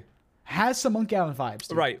 Okay. Has some Monkey Island vibes,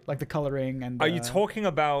 dude. Right? Like the coloring and. Are you talking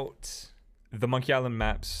about the Monkey Island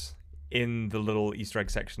maps in the little Easter egg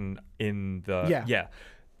section in the? Yeah.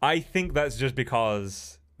 I think that's just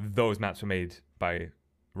because those maps were made by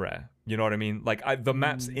Rare. You know what I mean? Like the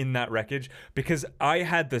maps in that wreckage, because I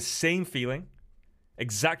had the same feeling,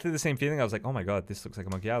 exactly the same feeling. I was like, oh my god, this looks like a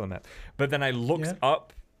Monkey Island map. But then I looked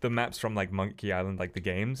up the maps from like Monkey Island, like the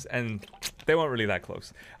games, and they weren't really that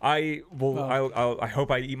close. I hope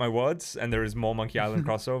I eat my words and there is more Monkey Island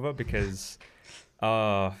crossover, because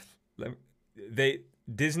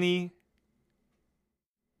Disney,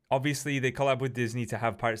 obviously they collab with Disney to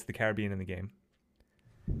have Pirates of the Caribbean in the game.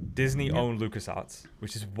 Disney owned LucasArts,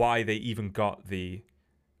 which is why they even got the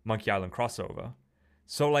Monkey Island crossover.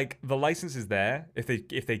 So like the license is there if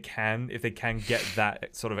they can get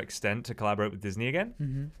that sort of extent to collaborate with Disney again.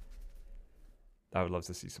 Mm-hmm. I would love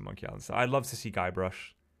to see some Monkey Island stuff. I'd love to see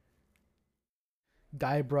Guybrush.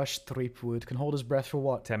 Guybrush Threepwood can hold his breath for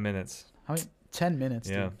what? 10 minutes. How many? 10 minutes.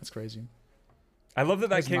 Yeah, dude. That's crazy. I love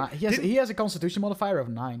that came. He has a Constitution modifier of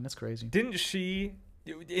 9. That's crazy. Didn't she?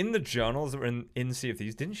 In the journals that were in Sea of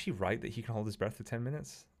Thieves, didn't she write that he can hold his breath for 10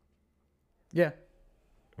 minutes? Yeah.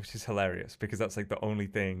 Which is hilarious, because that's like the only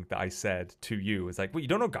thing that I said to you. Is like, well, you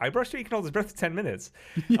don't know Guybrush? He can hold his breath for 10 minutes.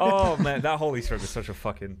 Yeah. Oh, man, that whole Easter egg was such a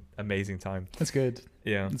fucking amazing time. That's good.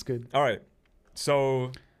 Yeah. That's good. All right.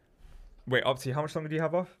 So, wait, Opti, how much longer do you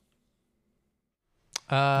have off?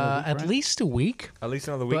 At least a week. At least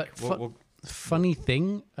another week. Funny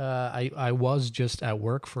thing, I was just at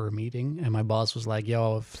work for a meeting, and my boss was like,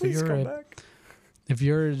 "Yo, if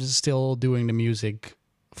you're still doing the music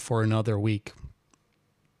for another week,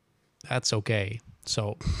 that's okay."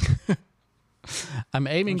 So I'm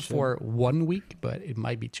aiming for 1 week, but it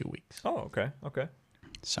might be 2 weeks. Oh, okay.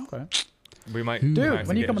 So we might. Dude,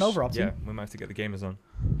 when are you coming over, Opti? Yeah, we might have to get the gamers on.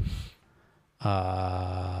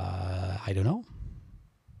 I don't know.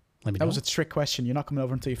 Let me know. That was a trick question. You're not coming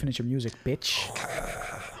over until you finish your music, bitch.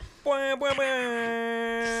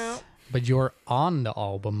 But you're on the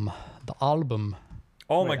album. The album.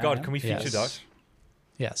 Oh my god, can we feature Dutch?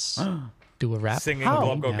 Yes. Do a rap. Singing How?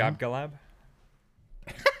 Glob Go Yeah. Gab Galab.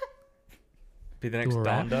 Be the next Do a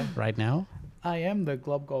rap Donda. right now. I am the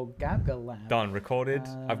Globgo Gabga Lab. Done. Recorded.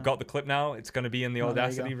 I've got the clip now. It's going to be in the Oh, there you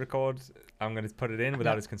Audacity go. record. I'm going to put it in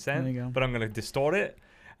without his consent. There you go. But I'm going to distort it.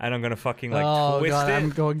 And I'm going to fucking like oh twist god, it. I'm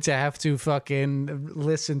going to have to fucking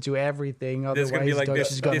listen to everything. There's Otherwise, gonna be like Dutch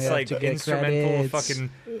this, is gonna this have like to get instrumental credits. fucking.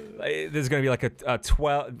 There's gonna be like a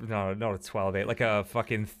 12, no, not a 12/8, like a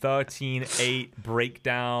fucking 13/8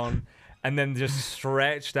 breakdown, and then just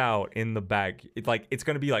stretched out in the back. It's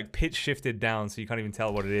gonna be like pitch shifted down, so you can't even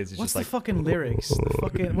tell what it is. It's What's just the like fucking lyrics? The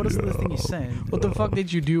fucking what is the thing he's saying? What the fuck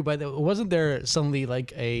did you do? By the wasn't there suddenly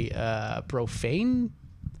like a profane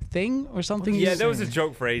thing or something? yeah, there was a saying?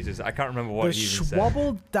 joke for ages. I can't remember what The he even said.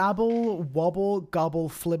 schwabble dabble wobble gobble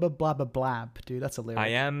flibber blabber blab, dude. That's a lyric. I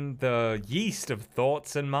am the yeast of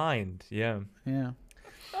thoughts and mind. Yeah. Yeah.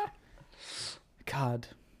 God.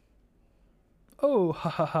 Oh, ha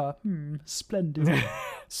ha ha. Splendid.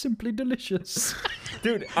 Simply delicious.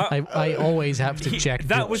 Dude, I always have to check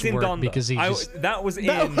that was in work Donda. because he just That was in.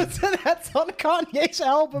 That's on Kanye's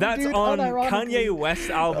album, That's dude. on unironically. Kanye West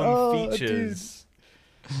album Oh, features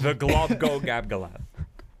the Glob Go Gab Galab.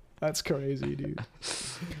 That's crazy, dude.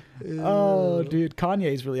 Oh, dude.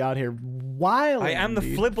 Kanye's really out here wild. I am the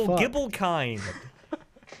flibble gibble kind.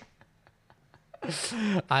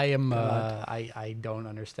 I am I don't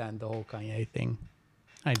understand the whole Kanye thing.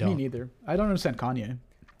 I Me don't. neither. I don't understand Kanye.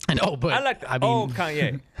 I know, but I like I mean,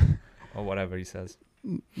 Kanye. Or whatever he says.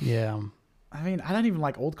 yeah. I mean, I don't even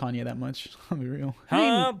like old Kanye that much. I'll be real.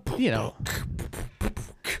 Huh? You know, Like,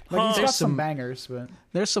 he's got There's some some- bangers, but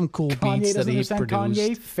there's some cool Kanye beats that doesn't he understand produced.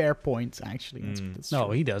 Kanye. Fair point, actually. That's No,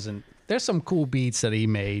 true. he doesn't. There's some cool beats that he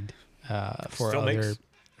made for Still other makes-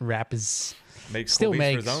 rappers. Makes Still cool beats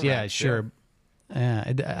for makes, his own yeah, raps, sure.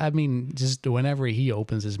 I mean, just whenever he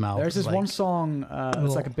opens his mouth, There's this like, one song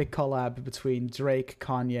it's like a Well- big collab between Drake,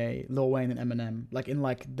 Kanye, Lil Wayne, and Eminem, like in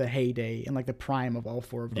like the heyday, in like the prime of all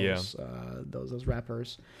four of Yeah. those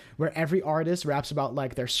rappers, where every artist raps about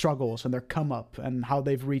like their struggles and their come up and how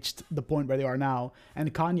they've reached the point where they are now,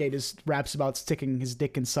 and Kanye just raps about sticking his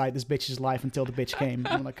dick inside this bitch's life until the bitch came. And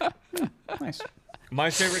I'm like, nice. My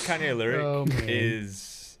favorite Kanye lyric Oh, man.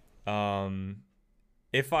 is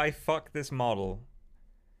if I fuck this model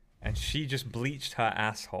and she just bleached her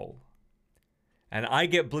asshole and I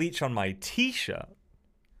get bleach on my t-shirt,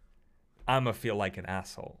 I'ma feel like an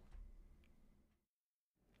asshole.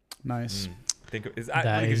 Nice. I want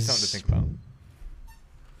to give you something to think about.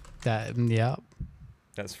 that. Yeah,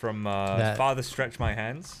 That's from That- Father Stretch My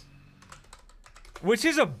Hands. Which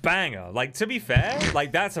is a banger. Like, to be fair,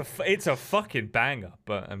 like it's a fucking banger.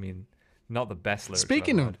 But I mean, not the best lyrics.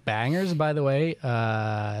 Speaking I've of bangers, by the way,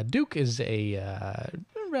 Duke is a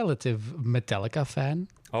relative Metallica fan.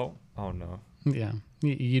 heard. Oh no. Yeah,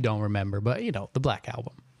 you don't remember, but you know the Black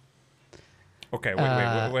Album. Okay,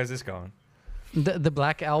 wait, where's this going? The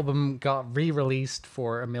Black Album got re-released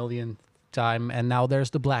for a millionth time, and now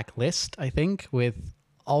there's the Black List, I think, with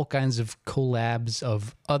all kinds of collabs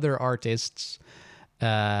of other artists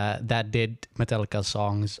that did Metallica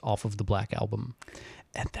songs off of the Black Album.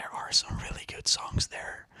 And there are some really good songs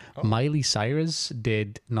there. Miley Cyrus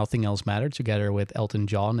did Nothing Else Mattered together with Elton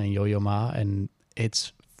John and Yo-Yo Ma, and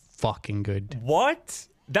it's fucking good. What?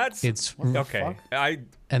 That's It's okay.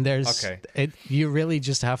 and there's Okay. you really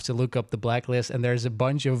just have to look up the Blacklist, and there's a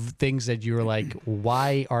bunch of things that you're like,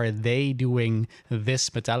 why are they doing this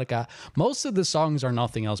Metallica? Most of the songs are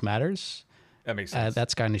Nothing Else Matters. That makes sense.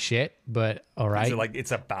 That's kind of shit, but all right. So, like,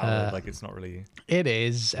 it's a ballad. Like, it's not really. It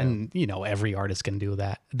is, and you know every artist can do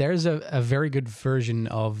that. There's a very good version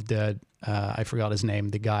of the I forgot his name,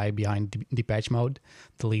 the guy behind Depeche Mode,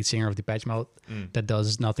 the lead singer of Depeche Mode, that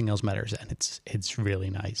does Nothing Else Matters, and it's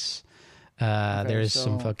really nice. There's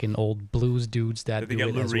some so- fucking old blues dudes that Did they do get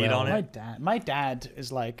it Lou as Reed well. on it? My dad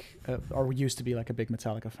is like, or used to be like a big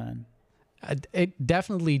Metallica fan.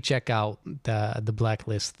 Definitely check out the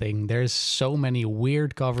Blacklist thing. There's so many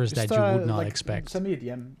weird covers that you would not like, expect. Send me a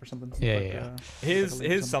DM or something. Yeah, like, yeah. Here's like a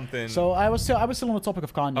link or something. So I was still on the topic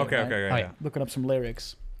of Kanye. Okay, right? okay, Oh, yeah. Looking up some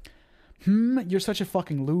lyrics. You're such a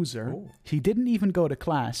fucking loser. Ooh. He didn't even go to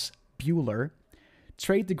class. Bueller.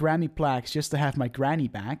 Trade the Grammy plaques just to have my granny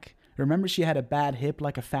back. Remember she had a bad hip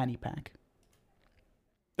like a fanny pack.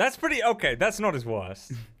 That's pretty okay. That's not his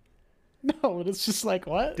worst. No, it's just like,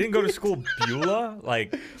 what? Didn't go to school, Beulah.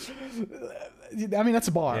 Like, I mean, that's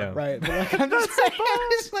a bar, Yeah. right? But like, I'm just saying,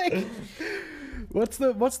 it's like, what's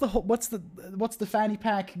the fanny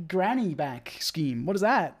pack granny back scheme? What is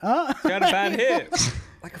that? Huh? got a bad hip,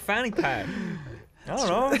 like a fanny pack. I don't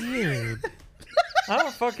know. Weird. I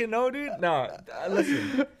don't fucking know, dude. No,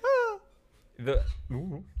 listen.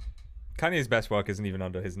 Kanye's best work isn't even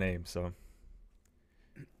under his name, so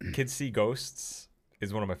Kids See Ghosts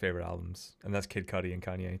is one of my favorite albums, and that's Kid Cudi and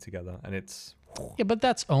Kanye together, and it's Yeah, but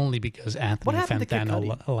that's only because Anthony happened to Kid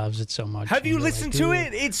Fantano Cudi? loves it so much. Have you and you're listened like, to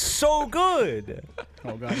 "Dude." it? It's so good.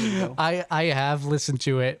 Oh god, here we go. I have listened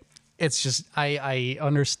to it. It's just I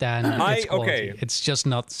understand its quality. okay. It's just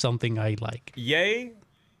not something I like. Ye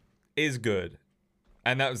is good,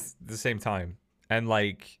 and that was the same time, and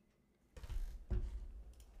like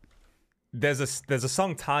there's a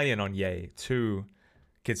song tie-in on Ye to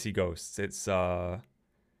Kids See Ghosts. It's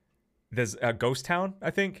there's a Ghost Town,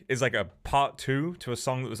 I think, is like a part 2 to a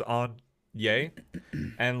song that was on Ye,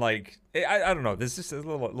 and like I don't know, there's just a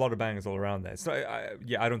lot of bangers all around there. So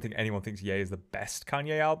I don't think anyone thinks Ye is the best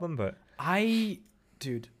Kanye album, but I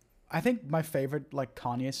think my favorite like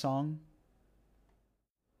Kanye song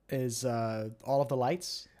is All of the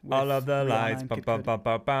Lights. with all of the Rihanna lights, and ba, Kid ba, Cudi. ba,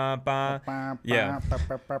 ba, ba, ba. Yeah. That's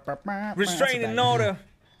a Restraining banger. order.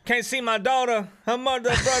 Can't see my daughter. Her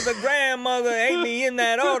mother, brother, grandmother ate me in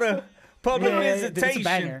that order. Public Yeah, it's a visitation.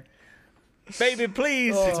 banger. Baby,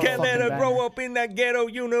 please. Oh, Can't let her fucking grow banger. up in that ghetto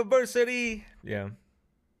university. Yeah.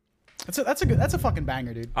 That's a fucking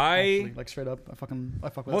banger, dude. I- Actually, like straight up, I fuck with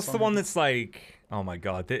that What's the song. one that's like, oh my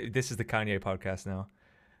God, this is the Kanye podcast now.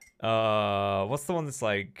 What's the one that's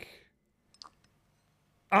like,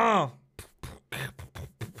 no,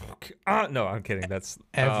 I'm kidding. That's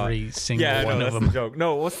Every single yeah, one no, of that's them. the joke.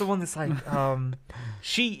 No, what's the one that's like,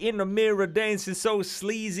 she in the mirror dancing so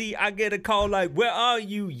sleazy. I get a call like, where are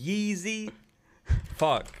you, Yeezy?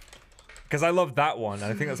 Fuck. Because I love that one, and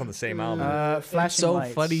I think that's on the same album. Flashing It's so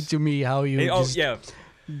Lights. funny to me how you oh just yeah,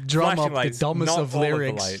 drum Flashing up Lights, the dumbest not of all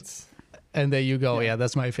lyrics, the lights. and then you go, yeah,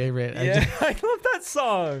 that's my favorite. And Yeah, just- I love that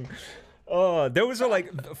song. Oh, those are like,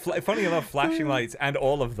 funny enough, Flashing Lights and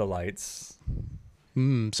All of the Lights.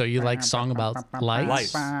 so you like song about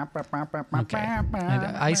lights? Lights. Okay. And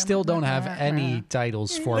I still don't have any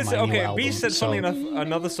titles for Listen, my new okay, album. B said so funny enough,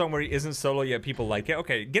 another song where he isn't solo yet people like it.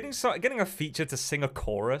 Okay, getting a feature to sing a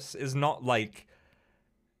chorus is not like,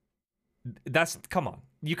 that's, come on,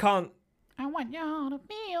 you can't. I want y'all to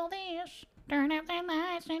feel this. Turn up the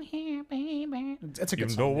lights in here, baby. It's a You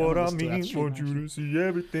good know song. Yeah, what I listen to that mean? stream, Want you actually. to see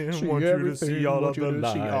everything. See Want you to everything, see all want of you the to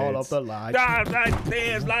lights. see all of the lights. Lights,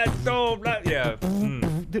 dance, lights, don't, light. Yeah.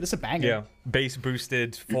 Dude, it's a banger. Yeah. Bass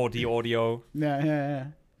boosted 4D audio. Yeah.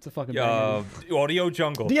 It's a fucking banger. Audio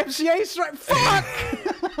jungle. DMCA strike. Fuck.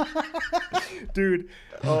 Dude.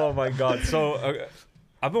 Oh my god. So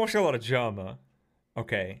I've been watching a lot of Jama.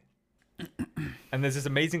 Okay. And there's this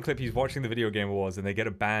amazing clip. He's watching the Video Game Awards, and they get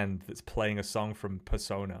a band that's playing a song from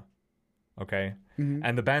Persona. Okay.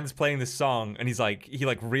 And the band's playing this song, and he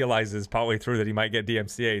realizes partway through that he might get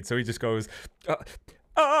DMCA'd, so he just goes,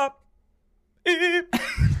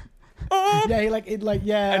 Yeah, he like it like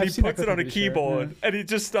yeah. and I've he seen that puts it clip, on a I'm pretty sure. keyboard, Yeah. and he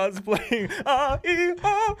just starts playing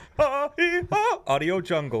Audio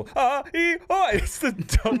Jungle. It's the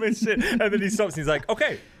dumbest shit. And then he stops and he's like,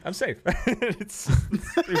 okay, I'm safe. It's just the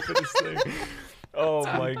stupidest thing. Oh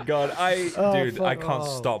my god. Dude, I can't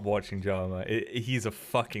stop watching Jama. He's a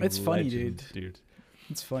fucking It's funny, legend, dude.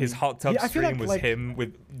 It's funny. His hot tub Yeah, I feel stream was like him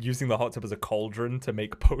with using the hot tub as a cauldron to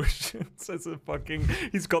make potions. As a fucking,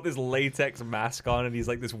 he's got this latex mask on, and he's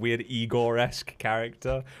like this weird Igor-esque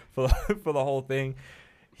character for the whole thing.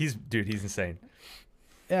 He's insane.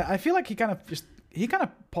 Yeah, I feel like he kind of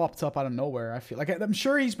popped up out of nowhere. I feel like I'm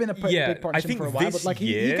sure he's been a Yeah, big part I of think for a while, this but like he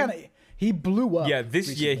year- kind of he blew up. Yeah, this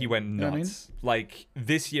year recently. he went You know what I mean? nuts. Like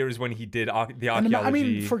this year is when he did the And archaeology. I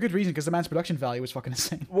mean, for good reason, because the man's production value was fucking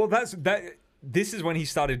insane. Well, this is when he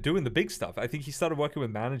started doing the big stuff. I think he started working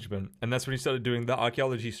with management, and that's when he started doing the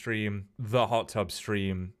archaeology stream, the hot tub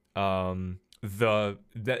stream. The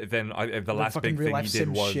last fucking big real thing life he did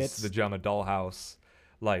sim was shit. the Jama Dollhouse.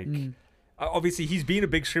 Like, obviously he's been a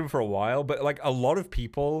big streamer for a while, but like a lot of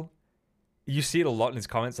people, you see it a lot in his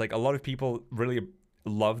comments. Like a lot of people really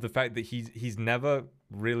love the fact that he's never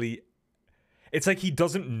really. It's like he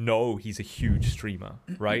doesn't know he's a huge streamer,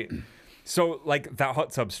 right? So like that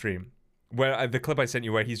hot tub stream, where the clip I sent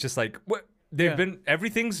you, where he's just like, "What?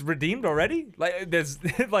 Everything's redeemed already? Like there's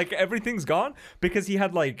like everything's gone," because he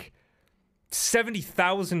had like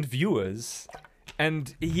 70,000 viewers,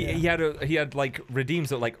 and he had like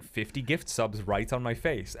redeems at like 50 gift subs right on my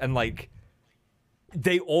face, and like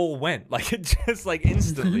they all went like it just like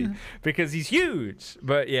instantly because he's huge.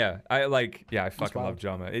 But I fucking love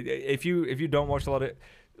Jama. If you don't watch a lot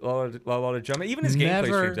of Jama, even his gameplay Never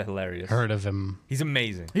streams are hilarious. heard of him. He's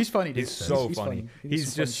amazing. He's funny, dude. He's so funny. He does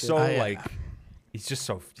He's some just funny so shit. like he's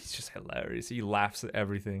just hilarious. He laughs at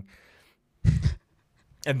everything.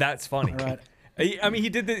 And that's funny. Right. I mean, he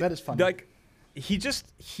did the That is funny. Like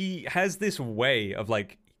he has this way of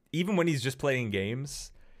like, even when he's just playing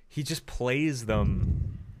games, he just plays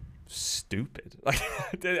them stupid, like,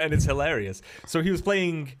 and it's hilarious. So he was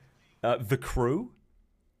playing The Crew.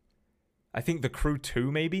 I think The Crew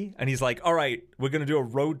 2 maybe, and he's like, all right, we're gonna do a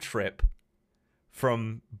road trip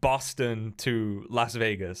from Boston to Las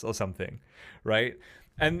Vegas or something, right?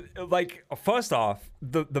 And like, first off,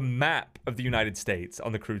 the map of the United States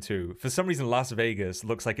on The Crew 2, for some reason Las Vegas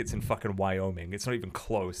looks like it's in fucking Wyoming. It's not even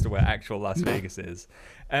close to where actual Las Vegas is.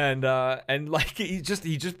 And like, he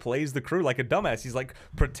just plays The Crew like a dumbass. He's like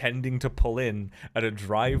pretending to pull in at a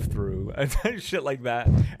drive-through and shit like that,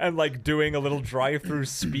 and like doing a little drive-through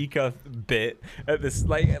speaker bit at this,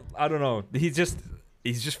 like, I don't know. He's just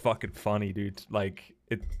fucking funny, dude. Like,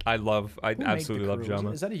 I absolutely love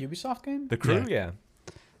Jama. Is that a Ubisoft game? The Crew, yeah.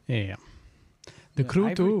 Yeah. The Crew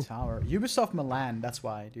Ivory 2. Tower. Ubisoft Milan. That's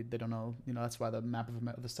why, dude. They don't know. You know, that's why the map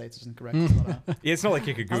of the states isn't correct. It's not a, Yeah, it's not like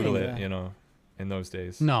you could Google yeah. it, you know, in those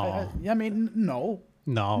days. No. I mean, no,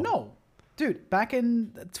 No. dude. Back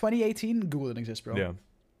in 2018, Google didn't exist, bro. Yeah.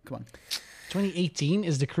 Come on. 2018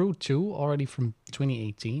 is The Crew 2 already from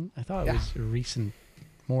 2018? I thought it was a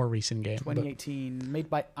more recent game. but- 2018, made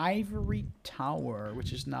by Ivory Tower,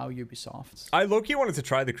 which is now Ubisoft. I low-key wanted to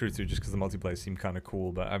try The Crew 2 just because the multiplayer seemed kind of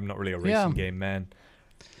cool, but I'm not really a racing game man.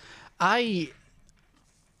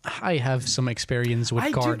 I have some experience with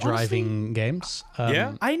I car do, driving games.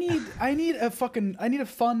 Yeah? I need a fun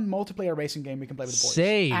multiplayer racing game we can play with the boys.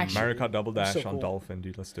 Same. Actually. Mario Kart Double Dash So on cool. Dolphin,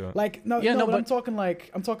 dude. Let's do it. Like no, Yeah, no, no, but I'm but-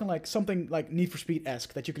 talking like something like Need for Speed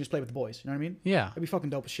esque that you can just play with the boys. You know what I mean? Yeah. It'd be fucking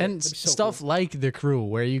dope as shit. And That'd be so stuff cool. like The Crew,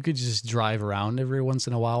 where you could just drive around every once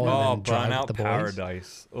in a while Oh, and then drive Burnout with the boys.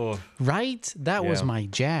 Paradise. Oh, Right? That was Yeah. my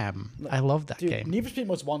jam. I love that Dude, game. Need for Speed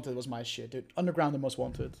Most Wanted was my shit, dude. Underground and Most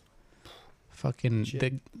Wanted. Fucking Shit.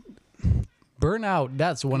 the Burnout,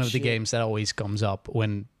 that's one of the Shit. games that always comes up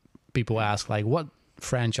when people ask, like, what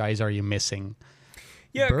franchise are you missing?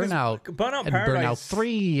 yeah. 'cause Burnout Burnout and Paradise. Burnout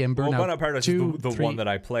 3 and Burnout, Well, Burnout Paradise 2, is the 3. one that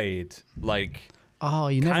I played. Like, Oh,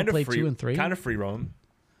 you never kind of played free, 2 and 3? Kind of free roam.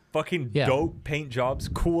 Fucking Yeah. dope paint jobs,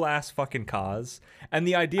 cool ass fucking cars, and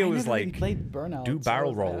the idea I was never really like, played Burnout. do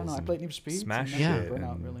barrel I don't rolls know. I and played Need for Speed. smash and never shit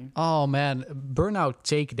Burnout and- really. Oh, man. Burnout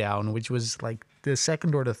Takedown, which was like the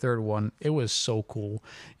second or the third one, it was so cool.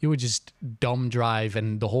 You would just dumb drive,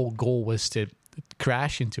 and the whole goal was to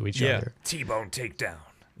crash into each yeah, other. T-bone takedown.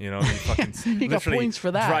 You know, you fucking You got literally points for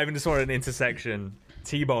that. drive into sort of an intersection,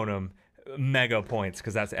 T-bone them, mega points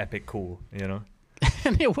because that's epic cool. You know.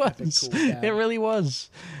 And it was. cool, yeah. It really was.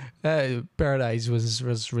 Paradise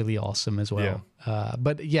was really awesome as well.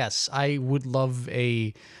 But yes, I would love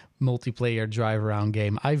a multiplayer drive around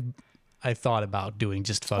game. I thought about doing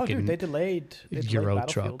just Oh, fucking dude, they delayed Euro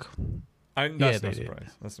Battlefield. Truck. That's Yeah, no they did. surprise.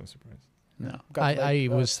 That's no surprise. No, I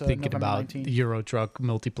was to thinking November about 19th. Euro Truck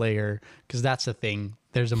multiplayer because that's a thing.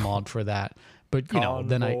 There's a mod for that. But you know,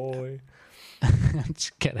 then I Convoy.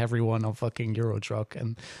 just get everyone on fucking Euro Truck,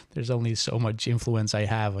 and there's only so much influence I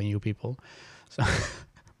have on you people. So,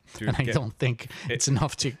 Dude, and I get- don't think it's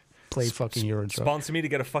enough to play fucking Euro Truck. sponsor me to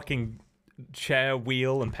get a fucking chair,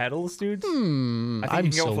 wheel, and pedals, dude. I think I'm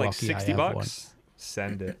you can go so for like lucky I 60 have one. bucks.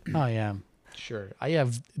 Send it. Oh yeah, sure. I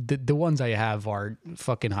have the ones I have are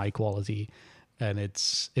fucking high quality, and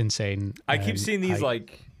it's insane. I keep And seeing these I-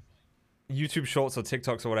 like YouTube shorts or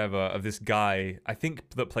TikToks or whatever of this guy, I think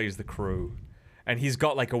that plays The Crew, and he's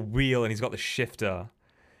got like a wheel and he's got the shifter,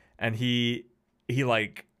 and he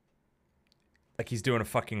like he's doing a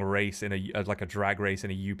fucking race in like a drag race in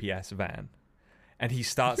a UPS van, and he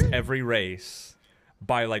starts every race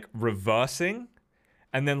by like reversing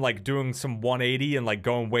and then like doing some 180 and like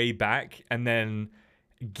going way back and then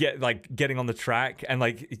getting on the track, and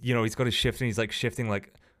like, you know, he's got his shift and he's like shifting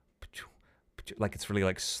like it's really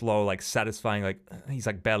like slow, like satisfying, like he's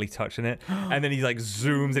like barely touching it, and then he like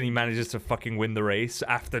zooms and he manages to fucking win the race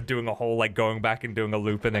after doing a whole like going back and doing a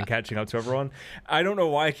loop and then catching up to everyone. I don't know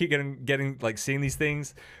why I keep getting like seeing these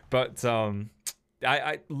things, but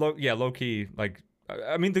low key, like,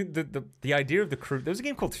 I mean the idea of The Crew. There was a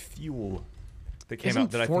game called Fuel that came out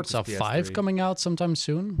Isn't that Forza I think was 5 PS3. coming out sometime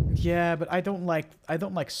soon? Yeah, but I don't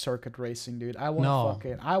like circuit racing, dude. I want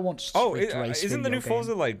No. I want street race. Isn't the new video game.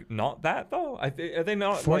 Forza like not that though? Are they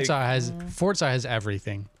not Forza like Forza has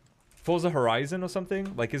everything. Forza Horizon or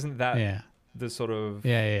something? Like, isn't that Yeah, the sort of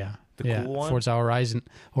yeah. The yeah. cool one? Forza Horizon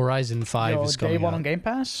 5 Yo, is day coming one out. on Game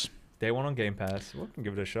Pass? day one on Game Pass? We can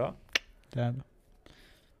give it a shot. Damn.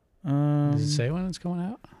 Does it say when it's coming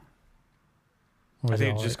out? Or I is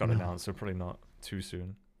think it all just got no? announced, so probably not too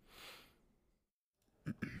soon.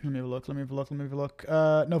 Let me have a look.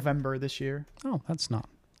 November this year. Oh, that's not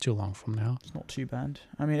too long from now. It's not too bad.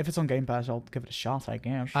 I mean, if it's on Game Pass, I'll give it a shot, I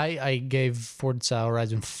guess. I gave Forza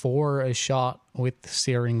Horizon 4 a shot with the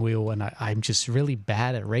steering wheel, and I'm just really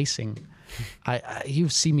bad at racing. You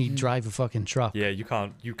see me drive a fucking truck. Yeah, you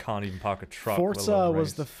can't even park a truck. Forza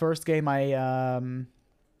was the first game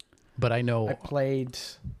But I know I played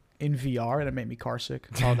in VR, and it made me car sick.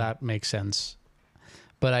 how that makes sense.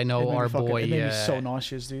 But I It know made our me fucking- boy It made me so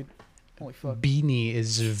nauseous, dude. Holy fuck. Beanie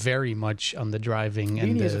is very much on the driving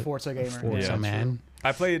and Beanie the is a Forza gamer. Forza Yeah, man.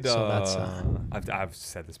 I played. So that's, I've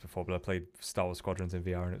said this before, but I played Star Wars Squadrons in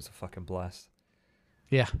VR, and it was a fucking blast.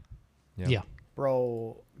 Yeah. Yeah. Yeah.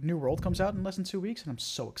 Bro, New World comes out in less than 2 weeks, and I'm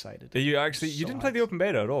so excited. You So didn't play the hyped. open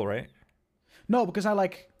beta at all, right? No, because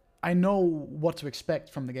I know what to expect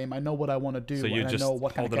from the game. I know what I want to do, So you're and just I know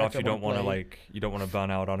what kind of holding off. character You don't want to like you don't want to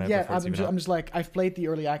burn out on it. Yeah, before it's even out. I'm just like, I've played the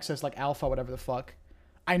early access, like alpha, whatever the fuck.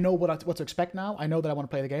 I know what to expect now. I know that I want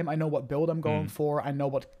to play the game. I know what build I'm going for. I know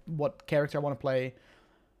what character I want to play.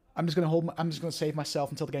 I'm just gonna save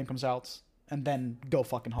myself until the game comes out, and then go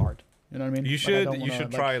fucking hard. You know what I mean? You Like, I should don't you wanna,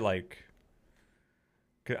 should try like.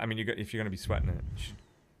 I mean, if you're gonna be sweating it, you should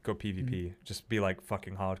go PvP. Just be like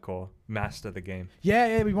fucking hardcore. Master the game.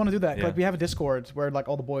 Yeah, we want to do that. Yeah. Like we have a Discord where like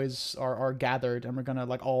all the boys are gathered, and we're gonna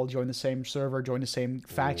like all join the same server, join the same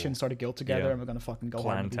faction, start a guild together, Yeah. and we're gonna fucking go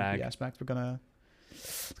Clan hard in the tag. PvP aspect.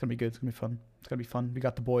 It's gonna be good. It's gonna be fun. It's gonna be fun. We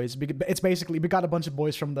got the boys. It's basically we got a bunch of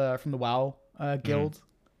boys from the WoW guild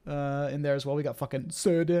in there as well. We got fucking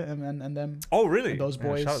Söder and them. Oh really? And those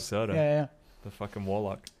boys. Yeah, shout out Soda, Yeah. the fucking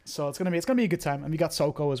warlock. So it's gonna be a good time. And we got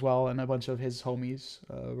Soko as well, and a bunch of his homies.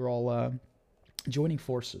 We're all joining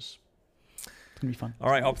forces. It's gonna be fun. All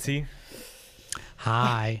right, Opti.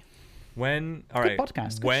 Hi. When? All Good right.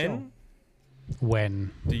 podcast, good When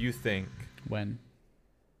When? do you think? When?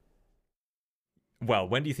 Well,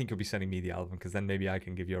 when do you think you'll be sending me the album? Because then maybe I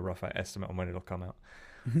can give you a rough estimate on when it'll come out.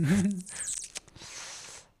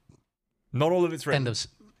 Not all of it's written.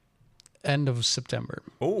 End of September.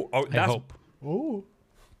 Oh, I that's hope. Ooh.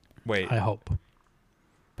 wait. I hope.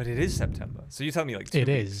 But it is September. So you're telling me like 2 It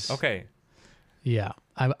weeks. is. Okay. Yeah.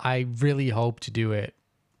 I really hope to do it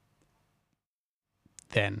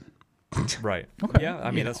then. Right. Okay. Yeah,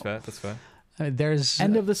 I mean You that's fair. That's fair. There's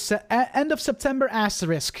End of September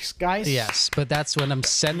asterisks, guys. yes, but that's when I'm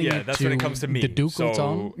sending Yeah, it that's to when it comes to me. the Ducal So-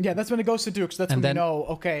 Tongue. Yeah, that's when it goes to Dukes. That's And when we then- know,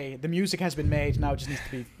 okay, the music has been made, now it just needs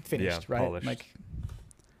to be finished, Yeah, right? polished. Like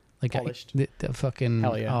Polished. the fucking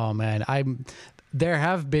Hell yeah. oh man, there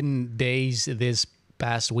have been days this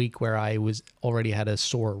past week where I already had a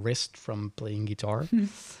sore wrist from playing guitar. I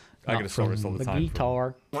Not get a sore wrist all from the the time.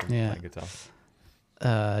 guitar. Yeah. Playing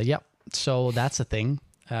guitar. Yep. So that's a thing.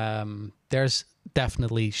 There's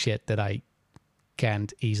definitely shit that I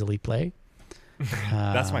can't easily play.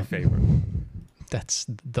 That's my favorite.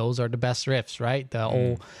 Those are the best riffs, right? The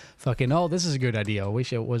old fucking this is a good idea. I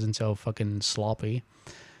wish it wasn't so fucking sloppy.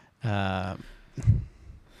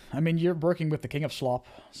 I mean, you're working with the king of slop,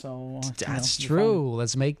 so That's you're true.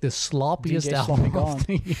 Let's make the sloppiest DJ album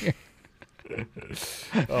Sloppy of the year.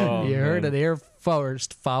 Oh, You heard man. it here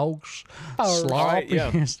first, folks. Folks. All right,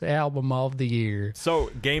 yeah. Sloppiest album of the year. So,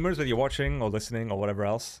 gamers, whether you're watching or listening or whatever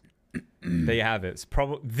else, there you have it. It's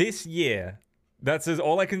probably this year. That's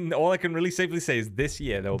all I can really safely say is this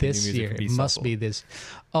year there will be new This music year, from it B-Sample. must be this.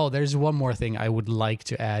 Oh, there's one more thing I would like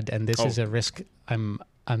to add, and this is a risk I'm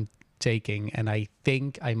taking, and I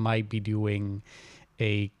think I might be doing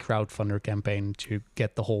a crowdfunder campaign to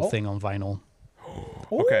get the whole thing on vinyl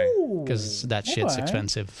Okay. because that shit's alright.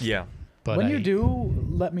 expensive. Yeah. But when you do,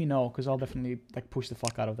 let me know, because I'll definitely like push the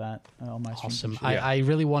fuck out of that on my stream. awesome. and shit. I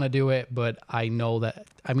really want to do it, but I know that.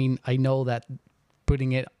 I know that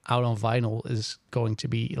putting it out on vinyl is going to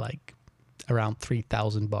be like around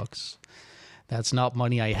 $3,000. That's not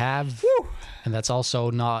money I have, and that's also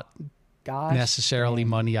not Gosh, necessarily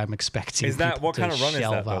money I'm expecting. Is that people what to kind of run is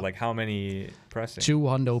shell that though? out. Like how many pressing?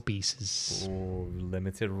 200 pieces. Oh,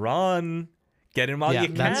 limited run. Get in while Yeah, you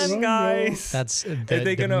that's- can, guys. That's Are they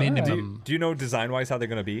the gonna minimum. do you know design wise how they're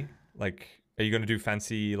gonna be? Like, are you gonna do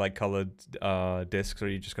fancy like colored discs, or are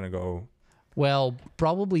you just gonna go? Well,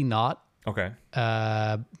 probably not, Okay.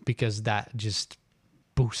 because that just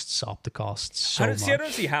boosts up the costs so I much.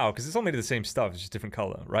 don't see how, because it's all made of the same stuff. It's just different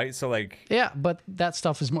color, right? So like, Yeah, but that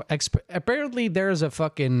stuff is more. Apparently, there's a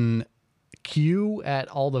fucking queue at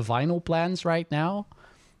all the vinyl plans right now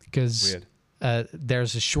because weird.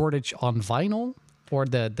 there's a shortage on vinyl or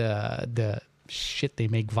the shit they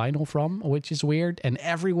make vinyl from, which is weird. And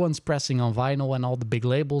everyone's pressing on vinyl, and all the big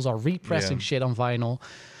labels are repressing Yeah. shit on vinyl.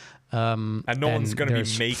 And no one's gonna be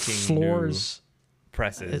there's making floors. new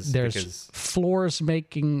presses There's because floors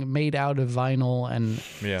made out of vinyl, and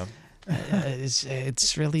yeah.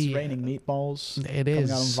 It's really It's raining meatballs. It coming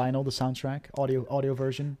is. out on vinyl, the soundtrack, audio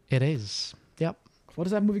version. It is. Yep. What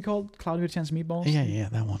is that movie called? Cloudy with a Chance of Meatballs. Yeah,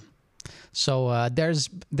 that one. So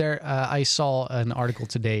I saw an article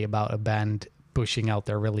today about a band pushing out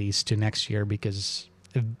their release to next year because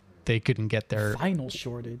they couldn't get their Vinyl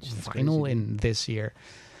shortage. That's vinyl crazy. in this year.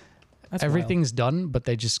 That's Everything's done, but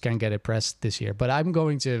they just can't get it pressed this year. But I'm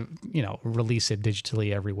going to, release it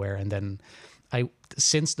digitally everywhere. And then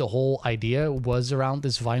since the whole idea was around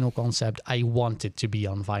this vinyl concept, I want it to be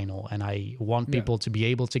on vinyl and I want people to be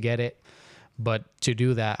able to get it. But to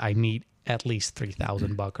do that, I need at least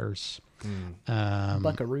 3,000 buckers.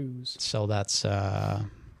 Buckaroos. So that's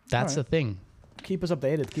the thing. Keep us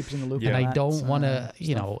updated. Keep us in the loop. And on I that, don't want to,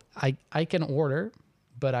 stuff. I can order,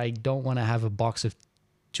 but I don't want to have a box of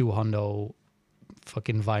 200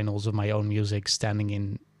 fucking vinyls of my own music standing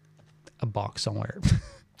in a box somewhere.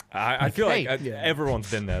 I feel like hey. everyone's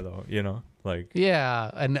been there though, like Yeah,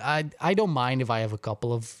 and I don't mind if I have a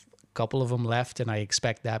couple of them left, and I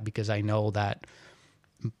expect that because I know that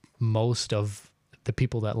most of the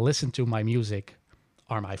people that listen to my music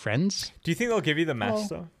are my friends. do you think they'll give you the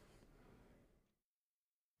master?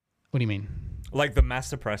 What do you mean? Like the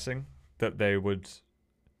master pressing that they would,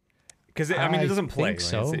 because it doesn't play. think Right?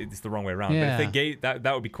 so. It's the wrong way around. Yeah. But if they gave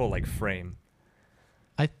that would be called like frame.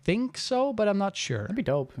 I think so, but I'm not sure. That'd be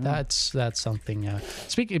dope. Yeah. That's something.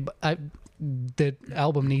 Speaking, the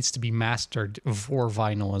album needs to be mastered for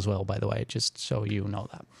vinyl as well. By the way, just so you know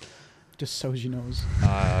that. Just so you knows.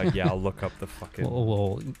 Yeah, I'll look up the fucking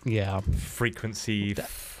Well, yeah, frequency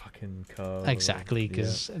fucking curve. exactly.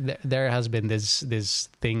 Because there has been this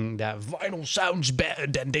thing that vinyl sounds better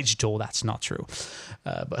than digital. That's not true.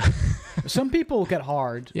 But Some people get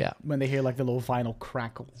hard yeah, when they hear like the little vinyl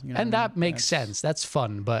crackle. You know and what I that mean? makes That's- sense. That's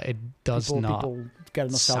fun, but it does People get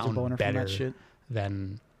a nostalgia sound boner from better that shit.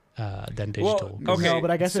 than digital. Well, okay. No,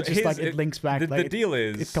 but I guess so it's just like here's- it links back. The, like the deal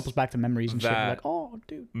is it couples back to memories and shit. You're that like, oh,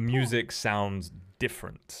 dude. music sounds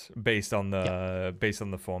different based on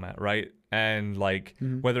the format, right? And like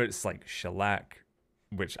whether it's like shellac,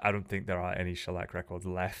 which I don't think there are any shellac records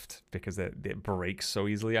left because it breaks so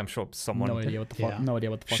easily. I'm sure someone No idea what the fuck. Yeah. No idea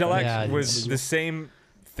what the fuck. shellac Yeah, was the same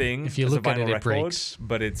thing If you as look a at vinyl it, it record, breaks.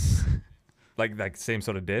 but it's like same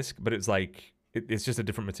sort of disc, but it's like it's just a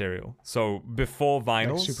different material. So before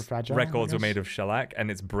vinyls, super fragile, I records were guess. made of shellac, and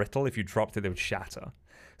it's brittle. If you dropped it, they would shatter.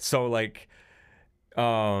 So like,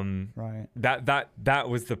 Right. that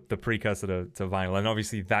was the precursor to vinyl, and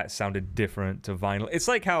obviously that sounded different to vinyl. It's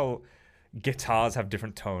like how guitars have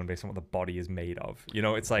different tone based on what the body is made of.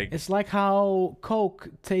 It's like It's like how Coke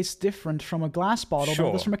tastes different from a glass bottle than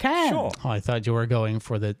it does from a can. Sure. Oh, I thought you were going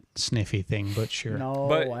for the sniffy thing, but sure. No,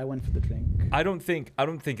 But- I went for the drink. I don't think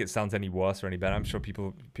it sounds any worse or any better. I'm sure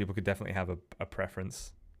people could definitely have a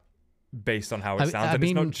preference based on how it sounds, and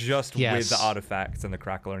it's not just with the artifacts and the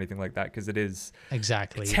crackle or anything like that, because it is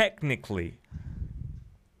Exactly. technically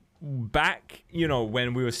back,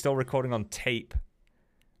 when we were still recording on tape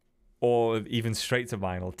or even straight to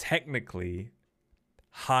vinyl, technically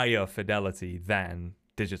higher fidelity than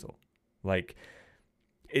digital. Like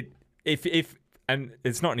if and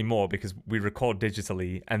it's not anymore because we record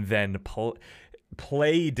digitally and then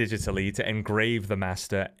play digitally to engrave the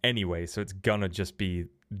master anyway, so it's gonna just be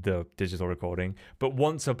the digital recording. But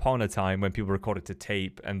once upon a time, when people recorded to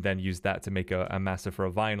tape and then used that to make a master for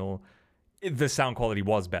a vinyl, the sound quality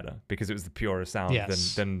was better because it was the purer sound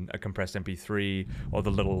than a compressed MP3 or the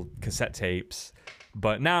little cassette tapes.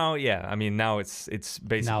 But now, now it's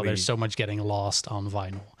basically, now there's so much getting lost on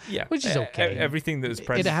vinyl. Yeah, which is okay. Everything that is It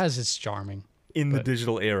present has its charming. in the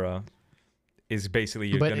digital era is basically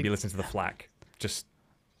you're But going to be listening to the FLAC, just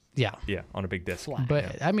Yeah. on a big disc. Flat.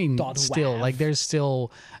 But I mean, Dot still, wav. like, there's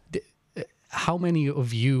still. How many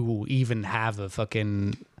of you even have a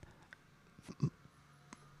fucking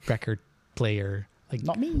record player? Like,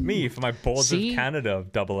 Not me. Me for my Boards See? of Canada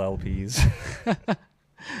double LPs.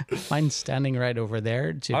 mine's standing right over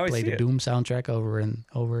there to Oh, I play see the it. Doom soundtrack over and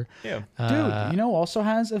over. Yeah. Dude, also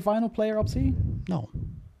has a vinyl player up see? No.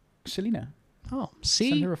 Selena. Oh,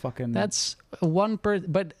 Send see, her a fucking. that's one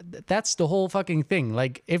but that's the whole fucking thing.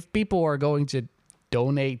 Like, if people are going to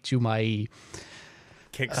donate to my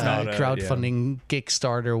Kickstarter, crowdfunding,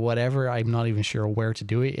 Kickstarter, whatever, I'm not even sure where to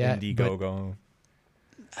do it yet. but Indiegogo.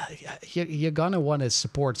 you're gonna want to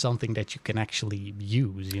support something that you can actually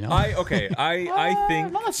use, you know? I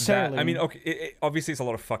think not necessarily. that, I mean, okay, obviously it's a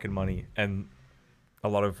lot of fucking money and a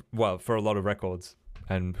lot of, for a lot of records,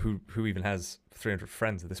 and who even has 300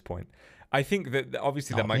 friends at this point. I think that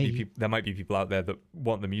obviously there Not might me. be people out there that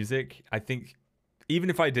want the music. I think even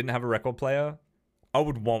if I didn't have a record player, I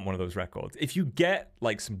would want one of those records. If you get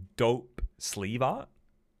like some dope sleeve art,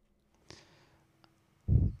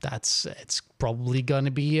 it's probably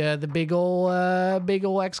gonna be the big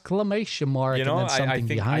ol' exclamation mark, you know, and then something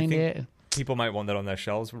behind think it. people might want that on their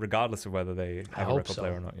shelves, regardless of whether they have a hope record so.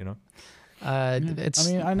 player or not. You know. It's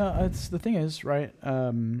I mean, I know it's the thing is right.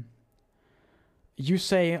 You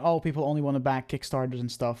say, oh, people only want to back Kickstarters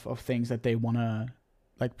and stuff of things that they want to,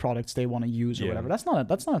 like products they want to use or Yeah. whatever. That's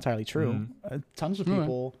not entirely true. Tons of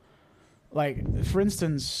people, like for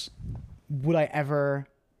instance, would I ever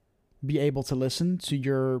be able to listen to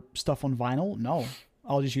your stuff on vinyl? No.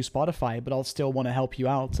 I'll just use Spotify, but I'll still want to help you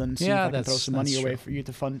out and see if I can throw some money away for you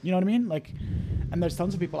to fund. You know what I mean? Like, and there's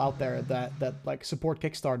tons of people out there that like support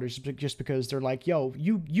Kickstarters just because they're like, yo,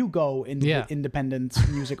 you go independent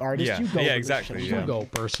music artist. Yeah. You go. Yeah, with this exactly, shit. yeah. you go,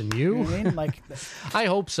 person. You know You. what I mean? Like, I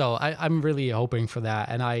hope so. I'm really hoping for that,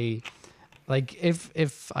 and I like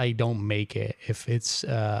if I don't make it, if it's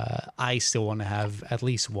I still want to have at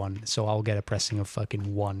least one, so I'll get a pressing of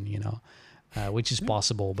fucking one, you know, which is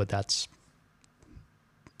possible, but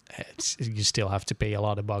you still have to pay a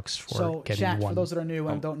lot of bucks for so getting chat, one. for those that are new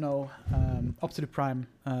and don't know, Up to the Prime,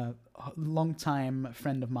 long-time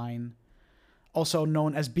friend of mine, also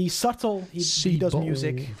known as B Subtle. He does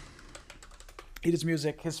music. He does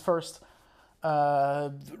music. His first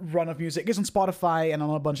run of music is on Spotify and on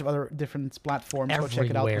a bunch of other different platforms. Go check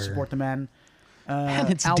it out. Go Everywhere. support the man. And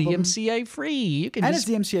it's DMCA free. You can And just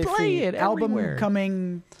it's DMCA play free. it Album everywhere.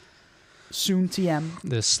 coming soon. TM.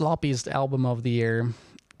 The sloppiest album of the year.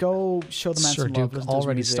 Go show the man Sir some love. Duke Listen to his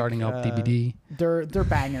already music. starting up DVD. They're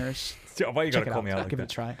bangers. Why you Check gotta it call out. me out like Give that?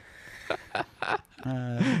 it a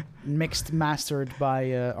try. Mixed, mastered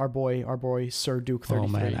by our boy Sir Duke 33. Oh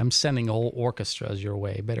man, I'm sending whole orchestras your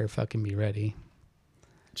way. Better fucking be ready.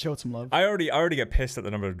 Show it some love. I already get pissed at the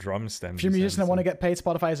number of drum stems. If you're a musician that want to get paid,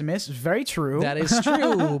 Spotify is a miss. Very true. That is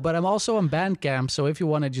true, but I'm also on Bandcamp, so if you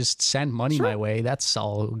want to just send money my way, that's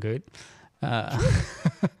all good.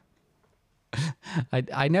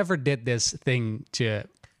 I never did this thing to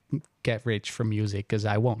get rich from music because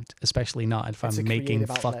I won't, especially not if It's a I'm making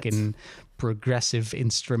creative outlet. fucking progressive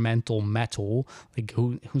instrumental metal. Like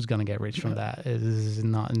who's gonna get rich from that? It is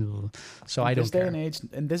not. So I don't care.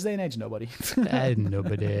 In this day and age, nobody.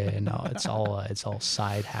 Nobody. No, it's all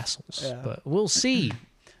side hassles. Yeah. But we'll see.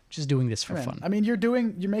 Just doing this for Man, fun. I mean, you're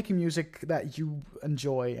making music that you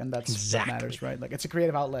enjoy, and that's Exactly. what matters, right? Like it's a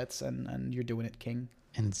creative outlet, and you're doing it, king.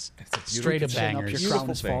 And it's It's a straight up beautiful Chin up, bangers. your crown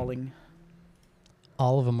Beautiful is thing. falling.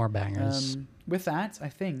 All of them are bangers. With that, I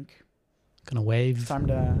think Gonna wave. it's time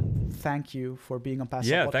to thank you for being on Past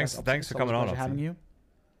Yeah, Podcast. thanks It's for always coming a on, pleasure having Opti. you.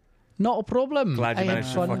 Not a problem. Glad you I had managed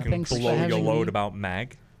to fun. fucking Thanks for blow your having load me. about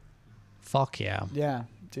Mag. Fuck yeah. Yeah,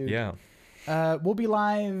 dude. Yeah. We'll be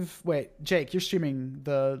live. Wait, Jake, you're streaming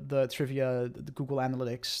the trivia, the Google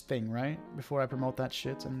Analytics thing, right? Before I promote that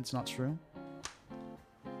shit, and it's not true.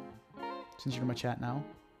 Since you're in my chat now.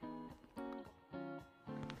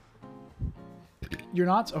 You're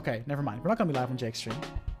not? Okay, never mind. We're not gonna be live on Jake's stream,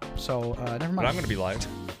 so never mind. But I'm gonna be live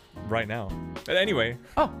right now. But anyway,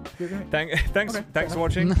 Oh, you're gonna. thanks Okay, for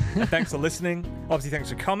watching. And thanks for listening. Obviously, thanks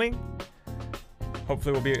for coming.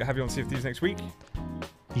 Hopefully, we'll have you on Sea of Thieves next week.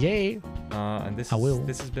 Yay. And this I will.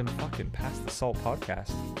 This has been fucking Past the Salt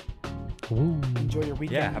podcast. Ooh. Enjoy your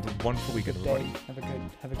weekend. Yeah, have a wonderful weekend, Good everybody. day.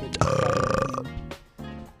 Have a good Friday.